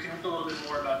you can read a little bit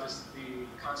more about the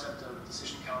concept of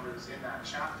decision calendars in that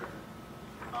chapter.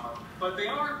 But they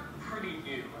are pretty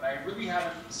new, and I really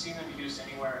haven't seen them used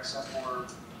anywhere except for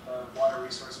water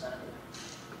resource management.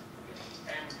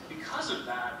 And because of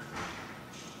that,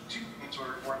 two things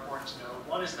are more important to know.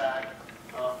 One is that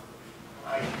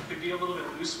I could be a little bit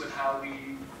loose with how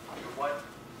we,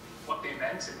 what they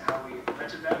meant and how we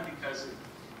implemented them, because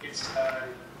it's a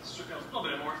little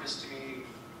bit amorphous to me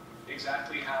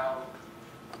exactly how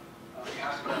you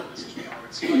have to build a decision calendar.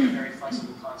 It seemed like a very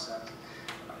flexible concept.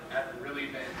 It hadn't really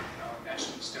been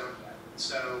etched in stone yet.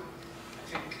 So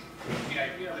I think the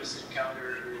idea of a decision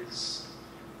calendar is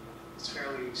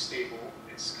fairly stable.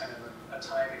 It's kind of a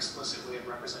time-explicit way of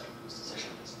representing these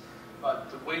decisions. But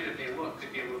the way that they look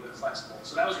could be a little bit flexible.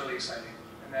 So that was really exciting.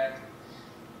 And then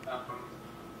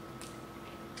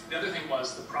the other thing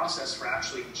was the process for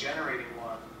actually generating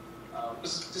one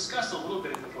was discussed a little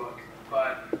bit in the book,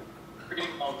 but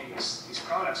creating all these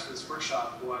products for this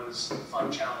workshop was a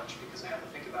fun challenge because I had to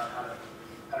think about how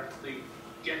to really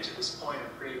get to this point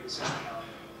of creating a decision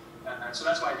calendar. And so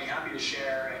that's why I'd be happy to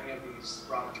share any of these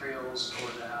raw materials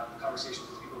or to have conversations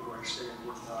with people who are interested in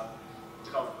working on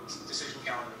developing decision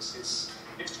calendars.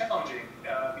 It's challenging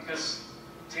because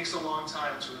it takes a long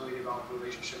time to really develop a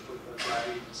relationship with a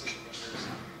variety of decision makers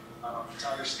to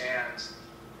understand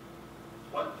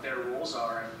what their roles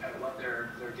are and what their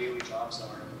daily jobs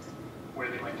are and where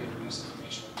they might get the most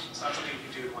information. It's not something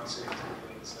you can do in one sitting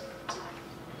typically. It's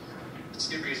a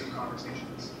series of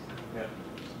conversations. Yeah.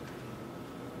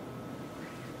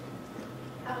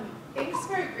 Thanks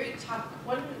for a great talk.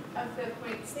 One of the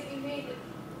points that you made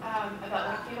about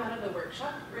what came out of the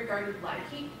workshop regarding lag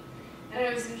heat. And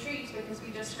I was intrigued because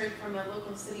we just heard from a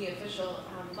local city official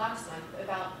last month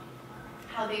about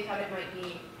how they thought it might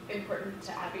be important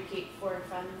to advocate for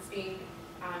funds being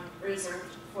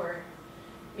reserved for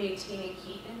maintaining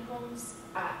heat in homes,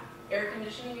 air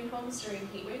conditioning in homes during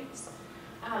heat waves.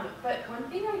 But one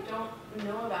thing I don't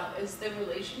know about is the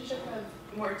relationship of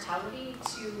mortality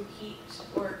to heat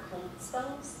or cold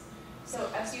spells. So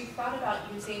as you thought about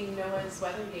using NOAA's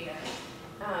weather data,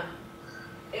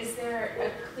 is there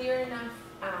a clear enough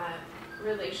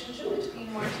relationship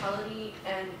between mortality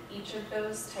and each of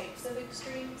those types of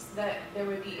extremes that there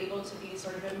would be able to be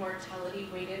sort of a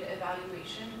mortality-weighted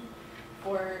evaluation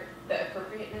for the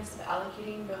appropriateness of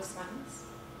allocating those funds?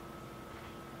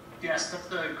 Yes,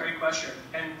 that's a great question,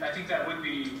 and I think that would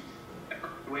be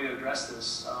a way to address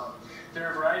this. There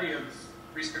are a variety of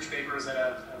research papers that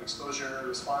have exposure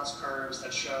response curves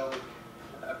that show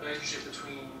a relationship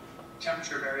between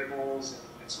temperature variables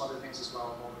and some other things as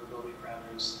well, vulnerability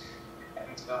parameters,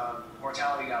 and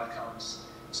mortality outcomes.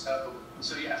 So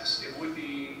yes, it would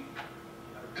be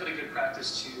a really good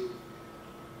practice to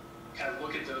kind of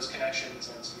look at those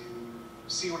connections and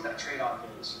to see what that trade-off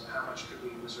is. How much could we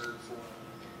reserve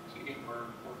for heating or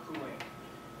cooling?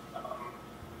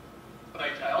 But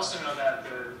I also know that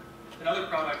another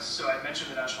product, so I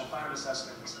mentioned the National Climate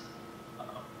Assessment,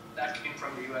 that came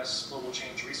from the U.S. Global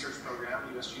Change Research Program,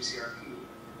 USGCRP.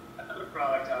 Another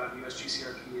product out of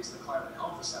USGCRP is the Climate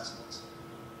Health Assessment.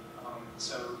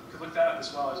 So you could look that up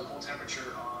as well as a whole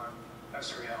temperature on,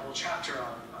 a whole chapter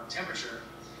on temperature.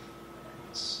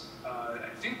 And, I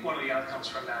think one of the outcomes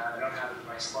from that, I don't have it in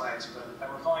my slides, but if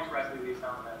I'm recalling correctly, we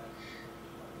found that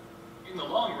in the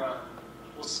long run,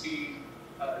 we'll see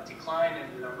a decline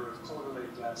in the number of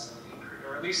cold-related deaths, and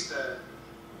or at least the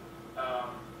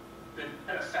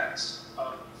net effects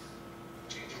of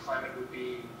changing climate would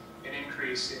be an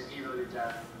increase in heat-related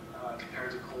death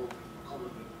compared to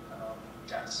cold-related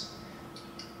deaths.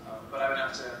 But I would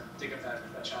have to dig up that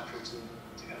chapter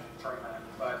to kind of confirm that.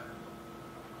 But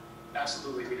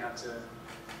absolutely, we'd have to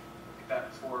get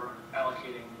that before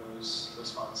allocating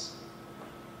those funds.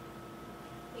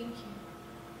 Thank you.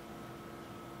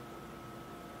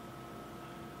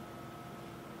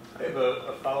 I have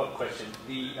a follow-up question.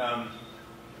 I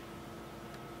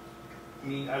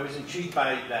mean, I was intrigued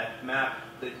by that map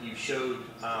that you showed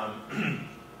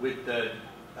with the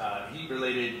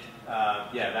heat-related,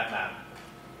 yeah, that map.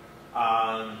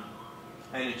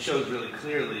 And it shows really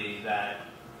clearly that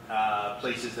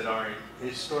places that aren't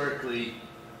historically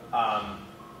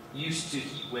used to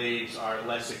heat waves are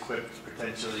less equipped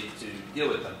potentially to deal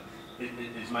with them,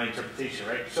 is my interpretation,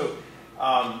 right? So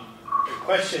the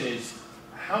question is,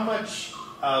 how much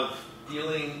of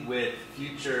dealing with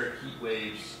future heat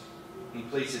waves in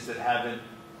places that haven't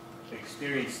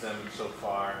experienced them so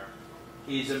far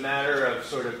is a matter of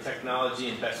sort of technology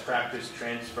and best practice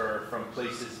transfer from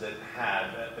places that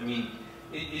have? I mean,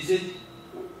 is it,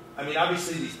 I mean,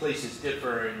 obviously these places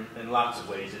differ in lots of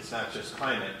ways. It's not just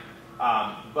climate.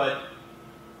 But,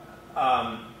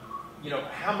 you know,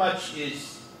 how much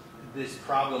is this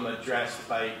problem addressed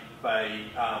by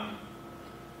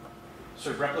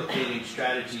sort of replicating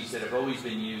strategies that have always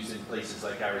been used in places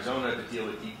like Arizona to deal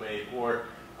with heat wave, or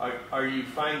are you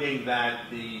finding that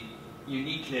the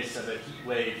uniqueness of a heat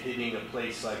wave hitting a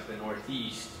place like the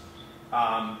Northeast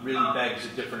really begs a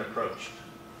different approach?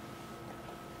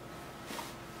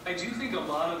 I do think a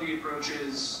lot of the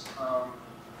approaches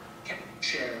can be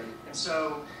shared, and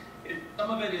so some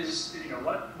of it is, you know,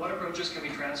 what approaches can we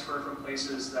transfer from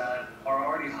places that are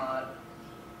already hot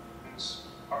and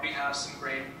already have some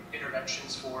great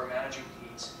interventions for managing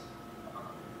heat.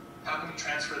 How can we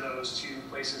transfer those to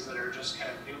places that are just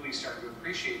kind of newly starting to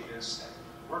appreciate this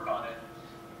and work on it?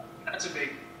 That's a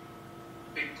big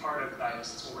part of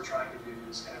NIAS. That's what we're trying to do,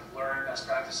 is kind of learn best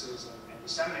practices and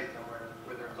disseminate them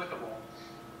where they're applicable.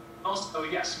 Also,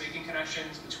 yes, making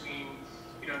connections between,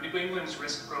 you know, New England's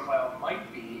risk profile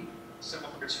might be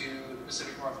similar to the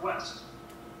Pacific Northwest.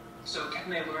 So can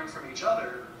they learn from each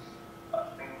other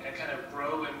and kind of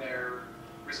grow in their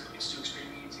resilience to extreme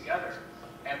heat together?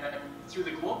 And then through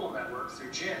the global network,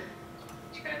 through GIN,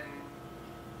 can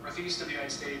Northeast of the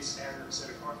United States and the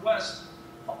Pacific Northwest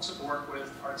also work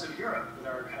with parts of Europe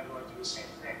that are kind of going through the same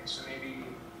thing? So maybe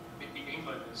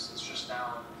England is just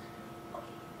now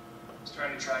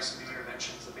starting to try some new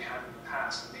interventions that they haven't in the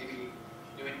past, and maybe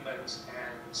New England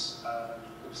and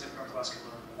the Pacific Northwest can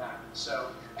learn from that. So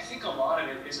I think a lot of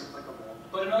it is applicable.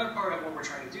 But another part of what we're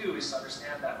trying to do is to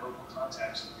understand that local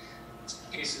context. In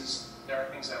some cases, there are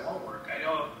things that won't work. I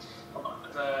know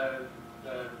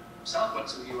the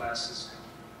southwest of the U.S.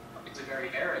 is very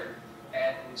arid,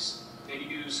 and they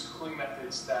use cooling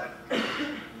methods that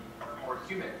are more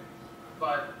humid.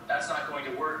 But that's not going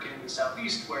to work in the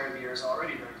southeast, where the air is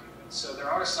already very humid. So there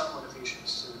are some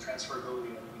limitations to the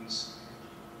transferability of these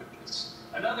methods.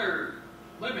 Another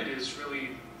limit is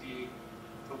really the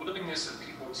willingness of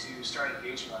people to start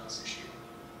engaging on this issue.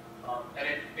 And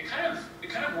it kind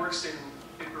of works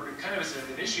or it kind of is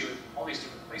an issue in all these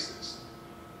different places.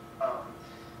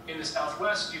 In the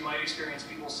Southwest, you might experience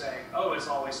people saying, "Oh, it's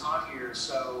always hot here,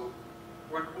 so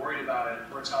we're not worried about it.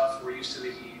 We're tough. We're used to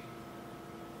the heat.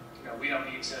 You know, we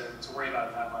don't need to worry about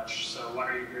it that much. So why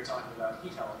are you here talking about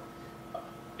heat health?"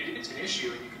 It's an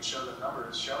issue, and you can show the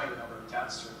numbers, showing the number of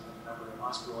deaths or the number of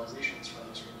hospitalizations from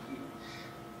extreme heat.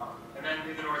 And then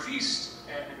in the Northeast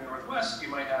and in the Northwest, you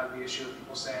might have the issue of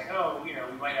people saying, "Oh, you know,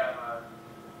 we might have a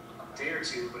day or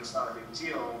two, but it's not a big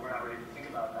deal. We're not ready to think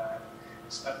about that."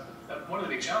 So one of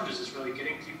the big challenges is really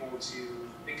getting people to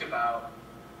think about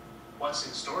what's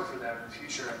in store for them in the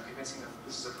future and convincing them that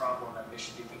this is a problem that they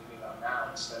should be thinking about now,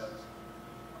 instead of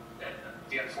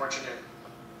the unfortunate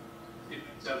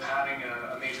of having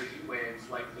a major heat wave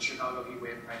like the Chicago heat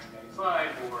wave in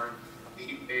 1995, or the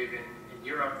heat wave in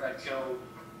Europe that killed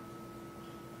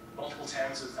multiple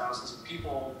tens of thousands of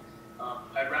people.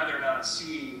 I'd rather not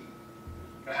see,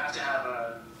 have to have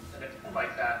an event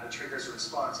like that that triggers a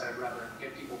response. I'd rather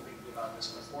get people thinking about this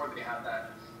before they have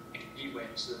that heat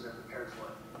wave, so that they're prepared for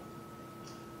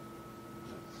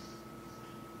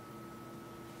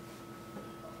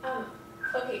it.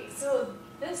 Okay, so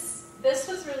this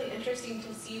was really interesting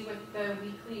to see with the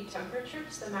weekly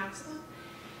temperatures, the maximum.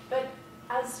 But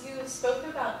as you spoke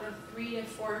about the 3 to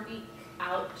 4 week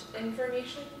out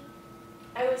information,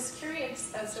 I was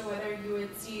curious as to whether you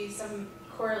would see some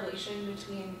correlation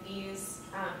between these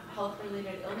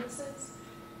health-related illnesses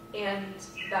and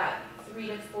that 3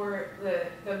 to 4,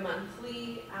 the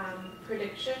monthly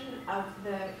prediction of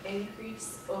the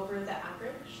increase over the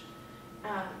average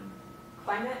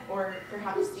climate, or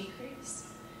perhaps decrease.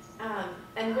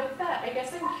 And with that, I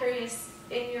guess I'm curious,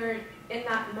 in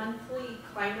that monthly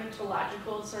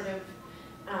climatological sort of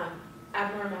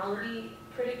abnormality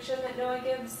prediction that NOAA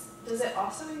gives, does it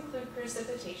also include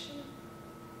precipitation?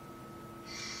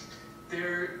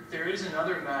 There is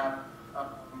another map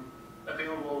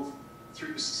available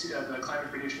through the Climate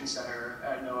Prediction Center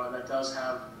at NOAA that does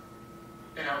have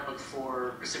an outlook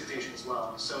for precipitation as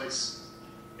well. So it's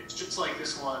just like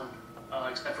this one,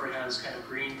 except for it has kind of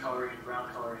green coloring and brown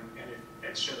coloring, and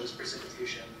it shows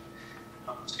precipitation.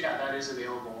 So yeah, that is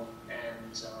available,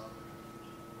 and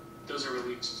those are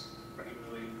released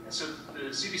regularly. And so the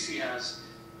CPC has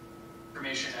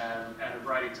information at a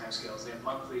variety of timescales. They have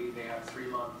monthly, they have 3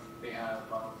 month, they have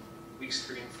weeks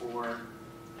 3 and 4.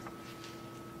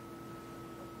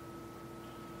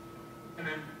 And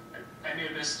then I may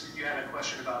have missed, you had a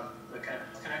question about the kind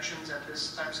of connections at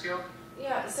this timescale?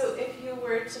 Yeah, so if you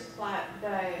were to plot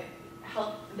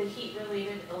the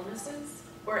heat-related illnesses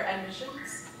or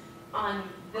emissions on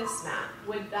this map,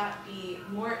 would that be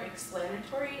more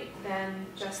explanatory than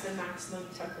just the maximum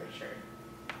temperature?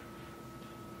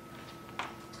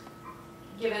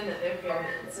 Given that their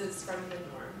variance is from the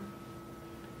norm.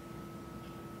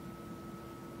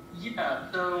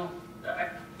 Yeah, so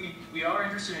we are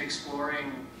interested in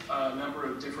exploring a number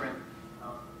of different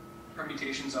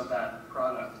permutations of that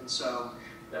product. And so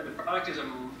the product is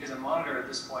a monitor at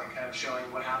this point, kind of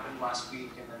showing what happened last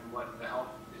week and then what the health,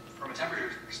 from a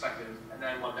temperature perspective, and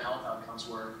then what the health outcomes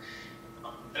were.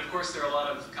 And of course, there are a lot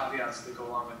of caveats that go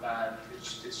along with that.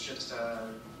 It's just, you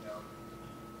know,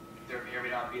 there may or may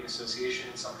not be an association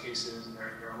in some cases, and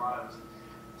there are a lot of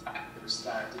factors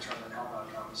that determine health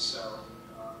outcomes. So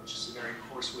it's just a very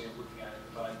coarse way of looking at it.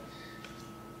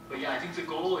 But yeah, I think the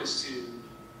goal is to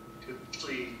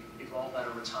actually evolve that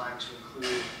over time to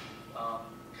include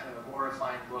kind of a more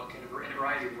refined look in a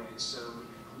variety of ways. So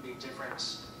including different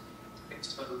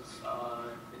types of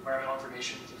environmental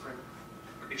information, different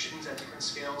predictions at different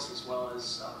scales, as well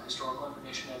as historical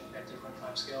information at different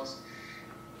time scales.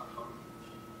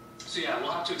 So yeah,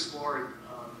 we'll have to explore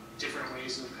different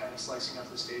ways of kind of slicing up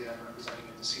this data and representing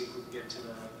it to see if we can get to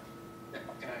the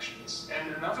connections.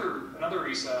 And another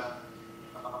RISA,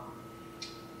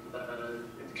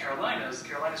 in the Carolinas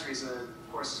RISA,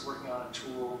 of course, is working on a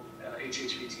tool,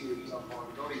 HHVT, the Heat on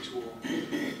Vulnerability tool,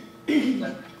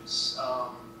 that is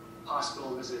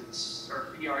hospital visits,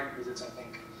 or ER visits, I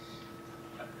think,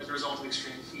 as a result of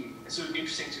extreme heat. And so it would be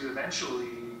interesting to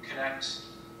eventually connect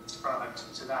this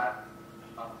product to that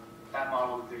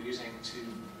model that they're using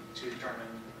to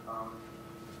determine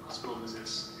hospital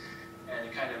visits,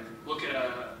 and kind of look at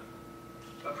a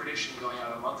prediction going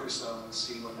out a month or so and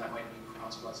see what that might mean for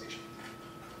hospitalization.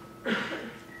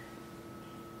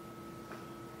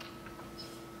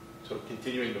 So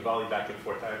continuing the volley back and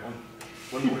forth, I have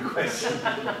one more question.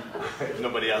 If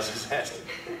nobody else has asked.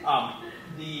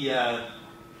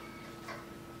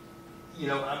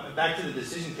 Back to the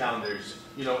decision calendars.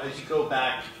 As you go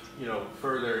back,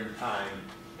 further in time,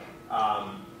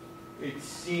 it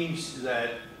seems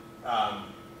that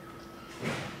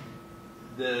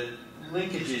the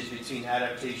linkages between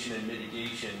adaptation and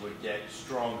mitigation would get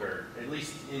stronger, at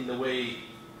least in the way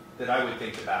that I would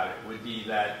think about it, would be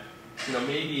that,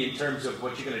 maybe in terms of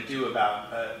what you're going to do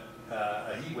about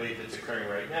a heat wave that's occurring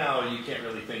right now, you can't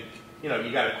really think, you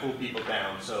got to cool people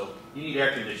down, so you need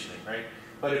air conditioning, right?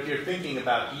 But if you're thinking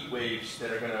about heat waves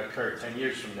that are going to occur 10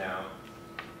 years from now,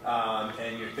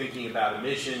 and you're thinking about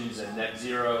emissions and net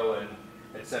zero and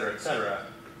et cetera,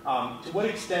 to what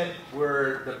extent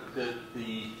were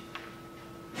the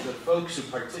folks who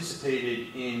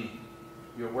participated in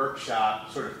your workshop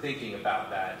sort of thinking about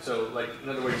that? So, like, in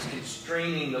other words,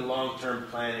 constraining the long-term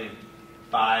planning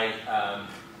by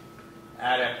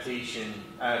adaptation,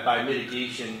 by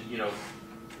mitigation,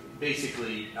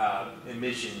 basically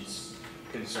emissions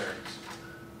concerns.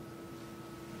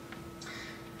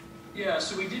 Yeah,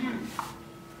 so we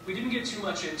didn't get too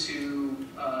much into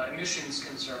emissions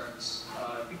concerns.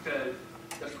 I think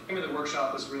the frame of the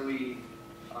workshop was really,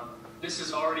 this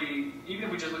is already, even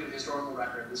if we just look at the historical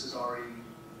record, this is already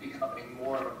becoming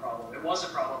more of a problem. It was a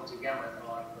problem to begin with in a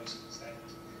lot of places, and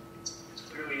it's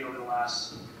clearly over the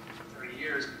last 30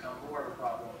 years become more of a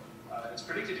problem. It's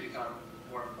predicted to become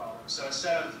more of a problem. So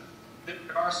instead of, there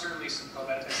are certainly some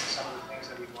co-benefits to some of the things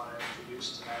that we want to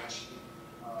introduce to manage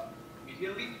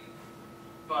immediately,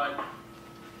 but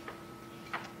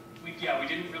we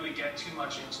didn't really get too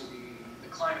much into the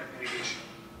climate mitigation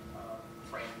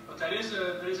frame. But that is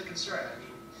a concern. I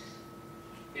mean,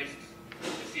 if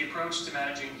the approach to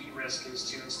managing heat risk is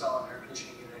to install an air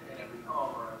conditioning unit in every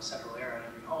home, or a central air in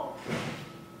every home,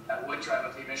 that would drive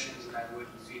up the emissions, and that would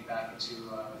feed back into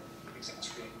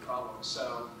exacerbating problems.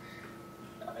 So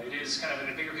it is kind of,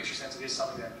 in a bigger picture sense, it is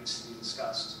something that needs to be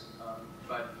discussed.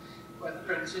 But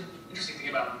the interesting thing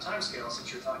about the time scale,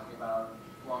 since you're talking about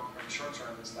long-term,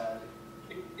 short-term, is that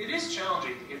it is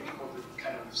challenging to get people to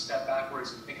kind of step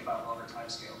backwards and think about longer time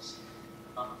scales.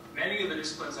 Many of the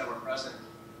disciplines that were present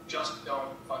just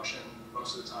don't function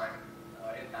most of the time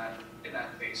in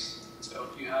that phase. So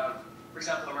if you have, for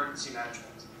example, emergency management,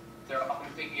 they're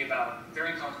often thinking about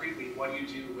very concretely what do you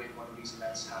do when one of these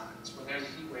events happens. When there's a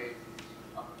heat wave,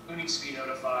 who needs to be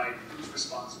notified, who's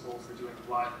responsible for doing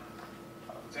what.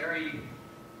 Very,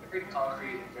 very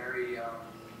concrete and very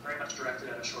much directed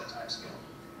at a short time scale.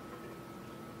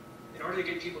 In order to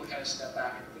get people to kind of step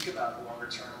back and think about the longer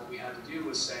term, what we had to do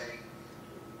was say,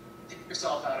 take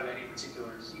yourself out of any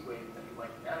particular heat wave that you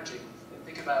might be managing, and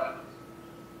think about,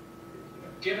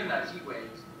 given that heat wave,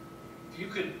 if you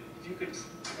could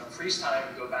freeze time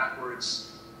and go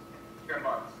backwards here a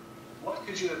month, what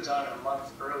could you have done a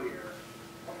month earlier?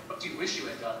 What do you wish you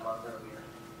had done a month earlier?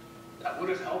 That would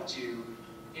have helped you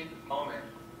in the moment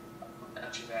of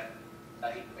managing that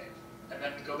heat wave. And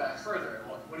then go back further.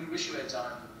 What do you wish you had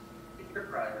done a year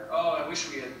prior? Oh, I wish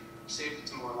we had saved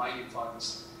some more light heat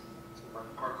funds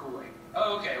for cooling.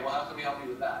 Oh, okay, well, how can we help you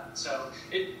with that? So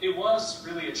it was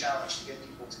really a challenge to get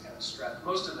people to kind of stretch,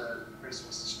 most of the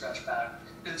participants to stretch back,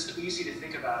 because it's so easy to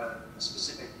think about a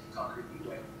specific concrete heat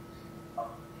wave.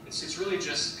 It's really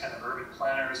just kind of urban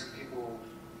planners and people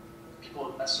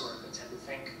of that sort that tend to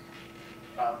think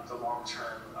about the long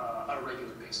term on a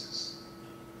regular basis.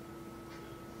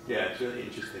 Yeah, it's really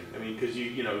interesting. I mean, because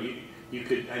you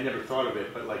could, I never thought of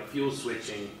it, but like fuel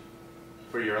switching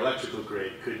for your electrical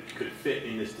grid could fit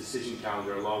in this decision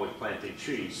calendar along with planting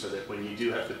trees, so that when you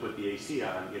do have to put the AC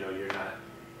on,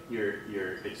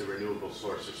 it's a renewable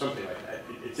source or something like that.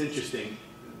 It's interesting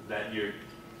that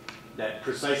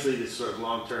precisely this sort of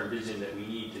long-term vision that we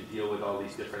need to deal with all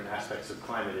these different aspects of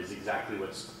climate is exactly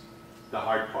what's the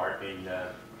hard part in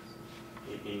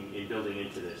building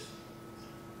into this.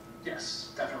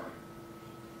 Yes, definitely.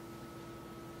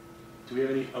 Do we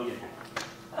have any? Oh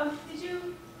yeah. Did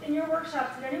you, in your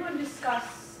workshop, did anyone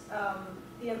discuss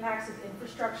the impacts of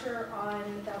infrastructure on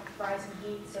the rising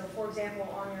heat? So, for example,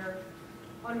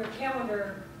 on your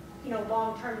calendar,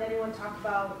 long term, did anyone talk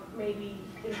about maybe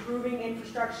improving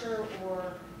infrastructure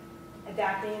or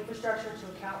adapting infrastructure to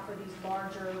account for these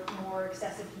larger, more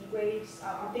excessive heat waves?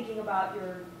 I'm thinking about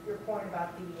your point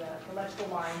about the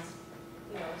electrical lines,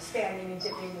 expanding and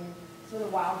dipping, and some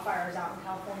of the wildfires out in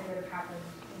California that have happened.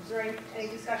 Was there any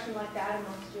discussion like that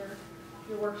amongst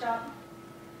your workshop?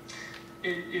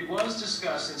 It was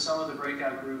discussed in some of the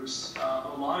breakout groups.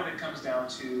 A lot of it comes down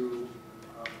to,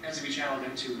 tends to be channeled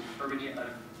into urban heat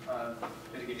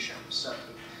mitigation. So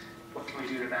what can we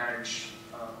do to manage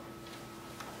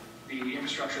the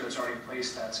infrastructure that's already in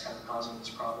place that's kind of causing this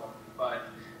problem? But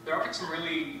there are some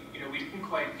really, we didn't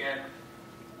quite get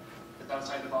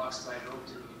outside the box as I hoped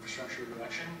in the infrastructure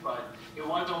direction, but it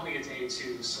was only a day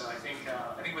too. So I think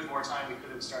with more time we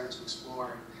could have started to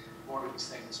explore more of these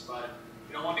things. But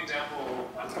one example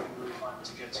that would be really fun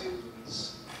to get to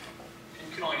is, and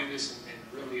you can only do this in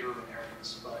really urban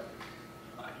areas, but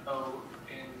I know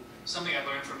in something I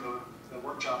learned from the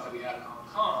workshop that we had in Hong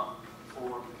Kong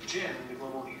for GIN, the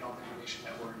Global Heat Health Information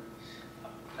Network,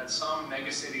 that some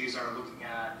megacities are looking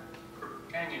at urban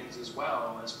canyons as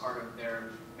well as part of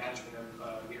their management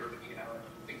of the urban heat island,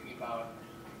 thinking about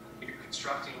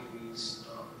constructing these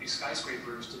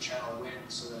skyscrapers to channel wind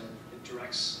so that it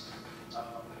directs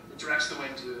the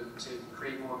wind to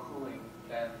create more cooling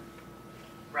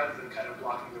rather than kind of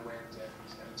blocking the wind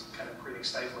and kind of creating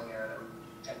stifling air that would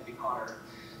tend to be hotter.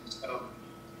 So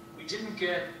we didn't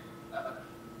get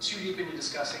too deep into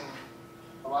discussing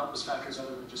a lot of those factors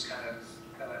other than just kind of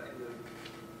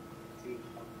in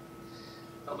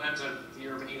the lens of the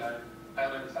urban heat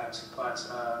island effect. But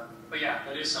yeah,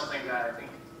 that is something that I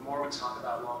think the more we talk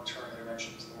about long-term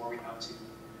interventions, the more we have to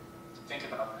think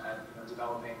about that,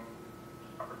 developing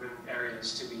urban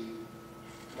areas to be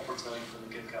more resilient from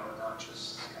the get-go and not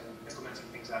just kind of implementing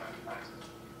things after the fact.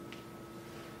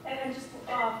 And just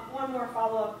one more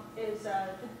follow-up is,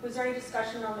 was there any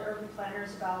discussion on the urban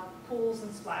planners about pools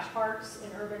and splash parks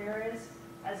in urban areas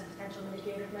as a potential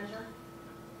mitigative measure?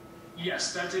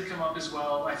 Yes, that did come up as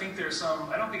well. I think there's some,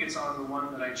 I don't think it's on the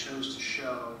one that I chose to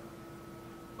show,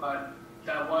 but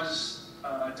that was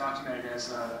documented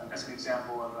as an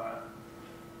example of a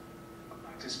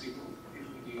practice people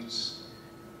use.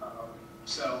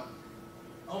 So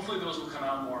hopefully those will come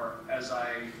out more as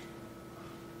I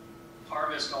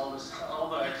harvest all the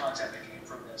content that came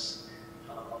from this.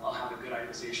 I'll have a good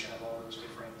idealization of all those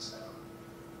different examples.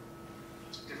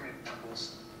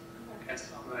 Okay. And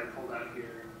some that I pulled out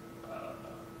here.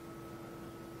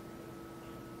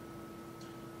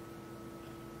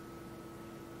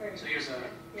 So here's a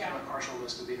kind of partial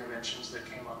list of the interventions that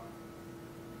came up.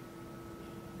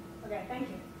 Okay, thank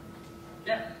you.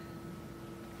 Yeah.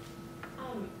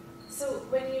 So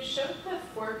when you showed the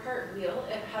 4-part wheel,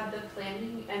 it had the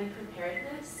planning and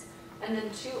preparedness, and then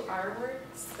 2 R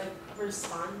words, like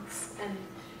response.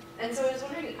 And so I was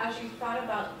wondering, as you thought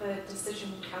about the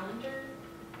decision calendar,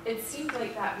 it seemed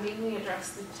like that mainly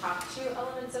addressed the top 2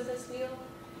 elements of this wheel.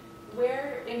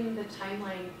 Where in the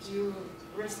timeline do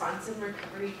response and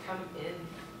recovery come in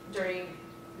during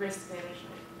risk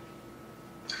management?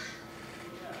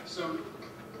 Yeah, so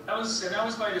that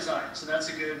was by design, so that's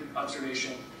a good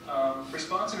observation.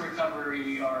 Response and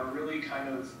recovery are really kind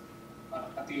of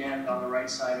at the end on the right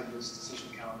side of this decision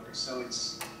calendar. So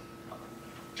it's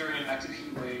during an active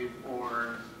heat wave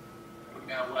or when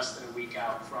you have less than a week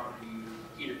out from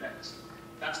the heat event.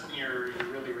 That's when you're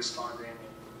really responding.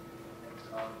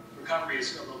 And recovery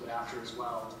is a little bit after as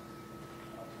well.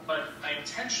 But I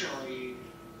intentionally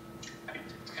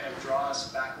kind of draw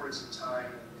us backwards in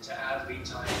time to add lead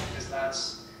time because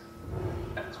that's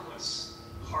what's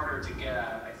harder to get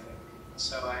at, I think.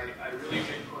 So I really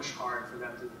did push hard for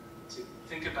them to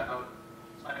think about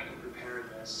planning and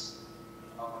preparedness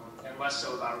and less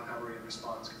so about recovery and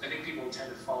response. I think people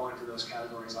tend to fall into those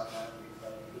categories automatically,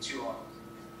 but too long.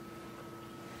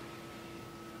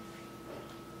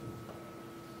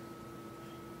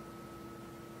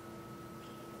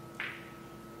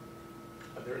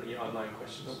 Are there any online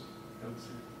questions? No.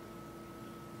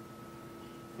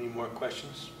 Any more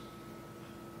questions?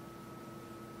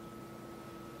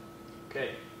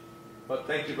 Okay. Well,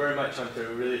 thank you very much, Hunter.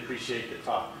 We really appreciate the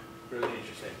talk. Really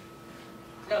interesting.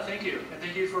 Yeah, thank you. And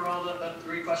thank you for all the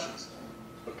great questions.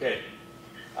 Okay.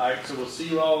 All right, so we'll see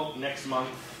you all next month.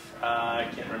 I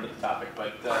can't remember the topic,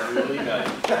 but we'll email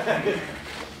you.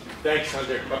 Thanks,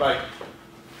 Hunter. Bye-bye.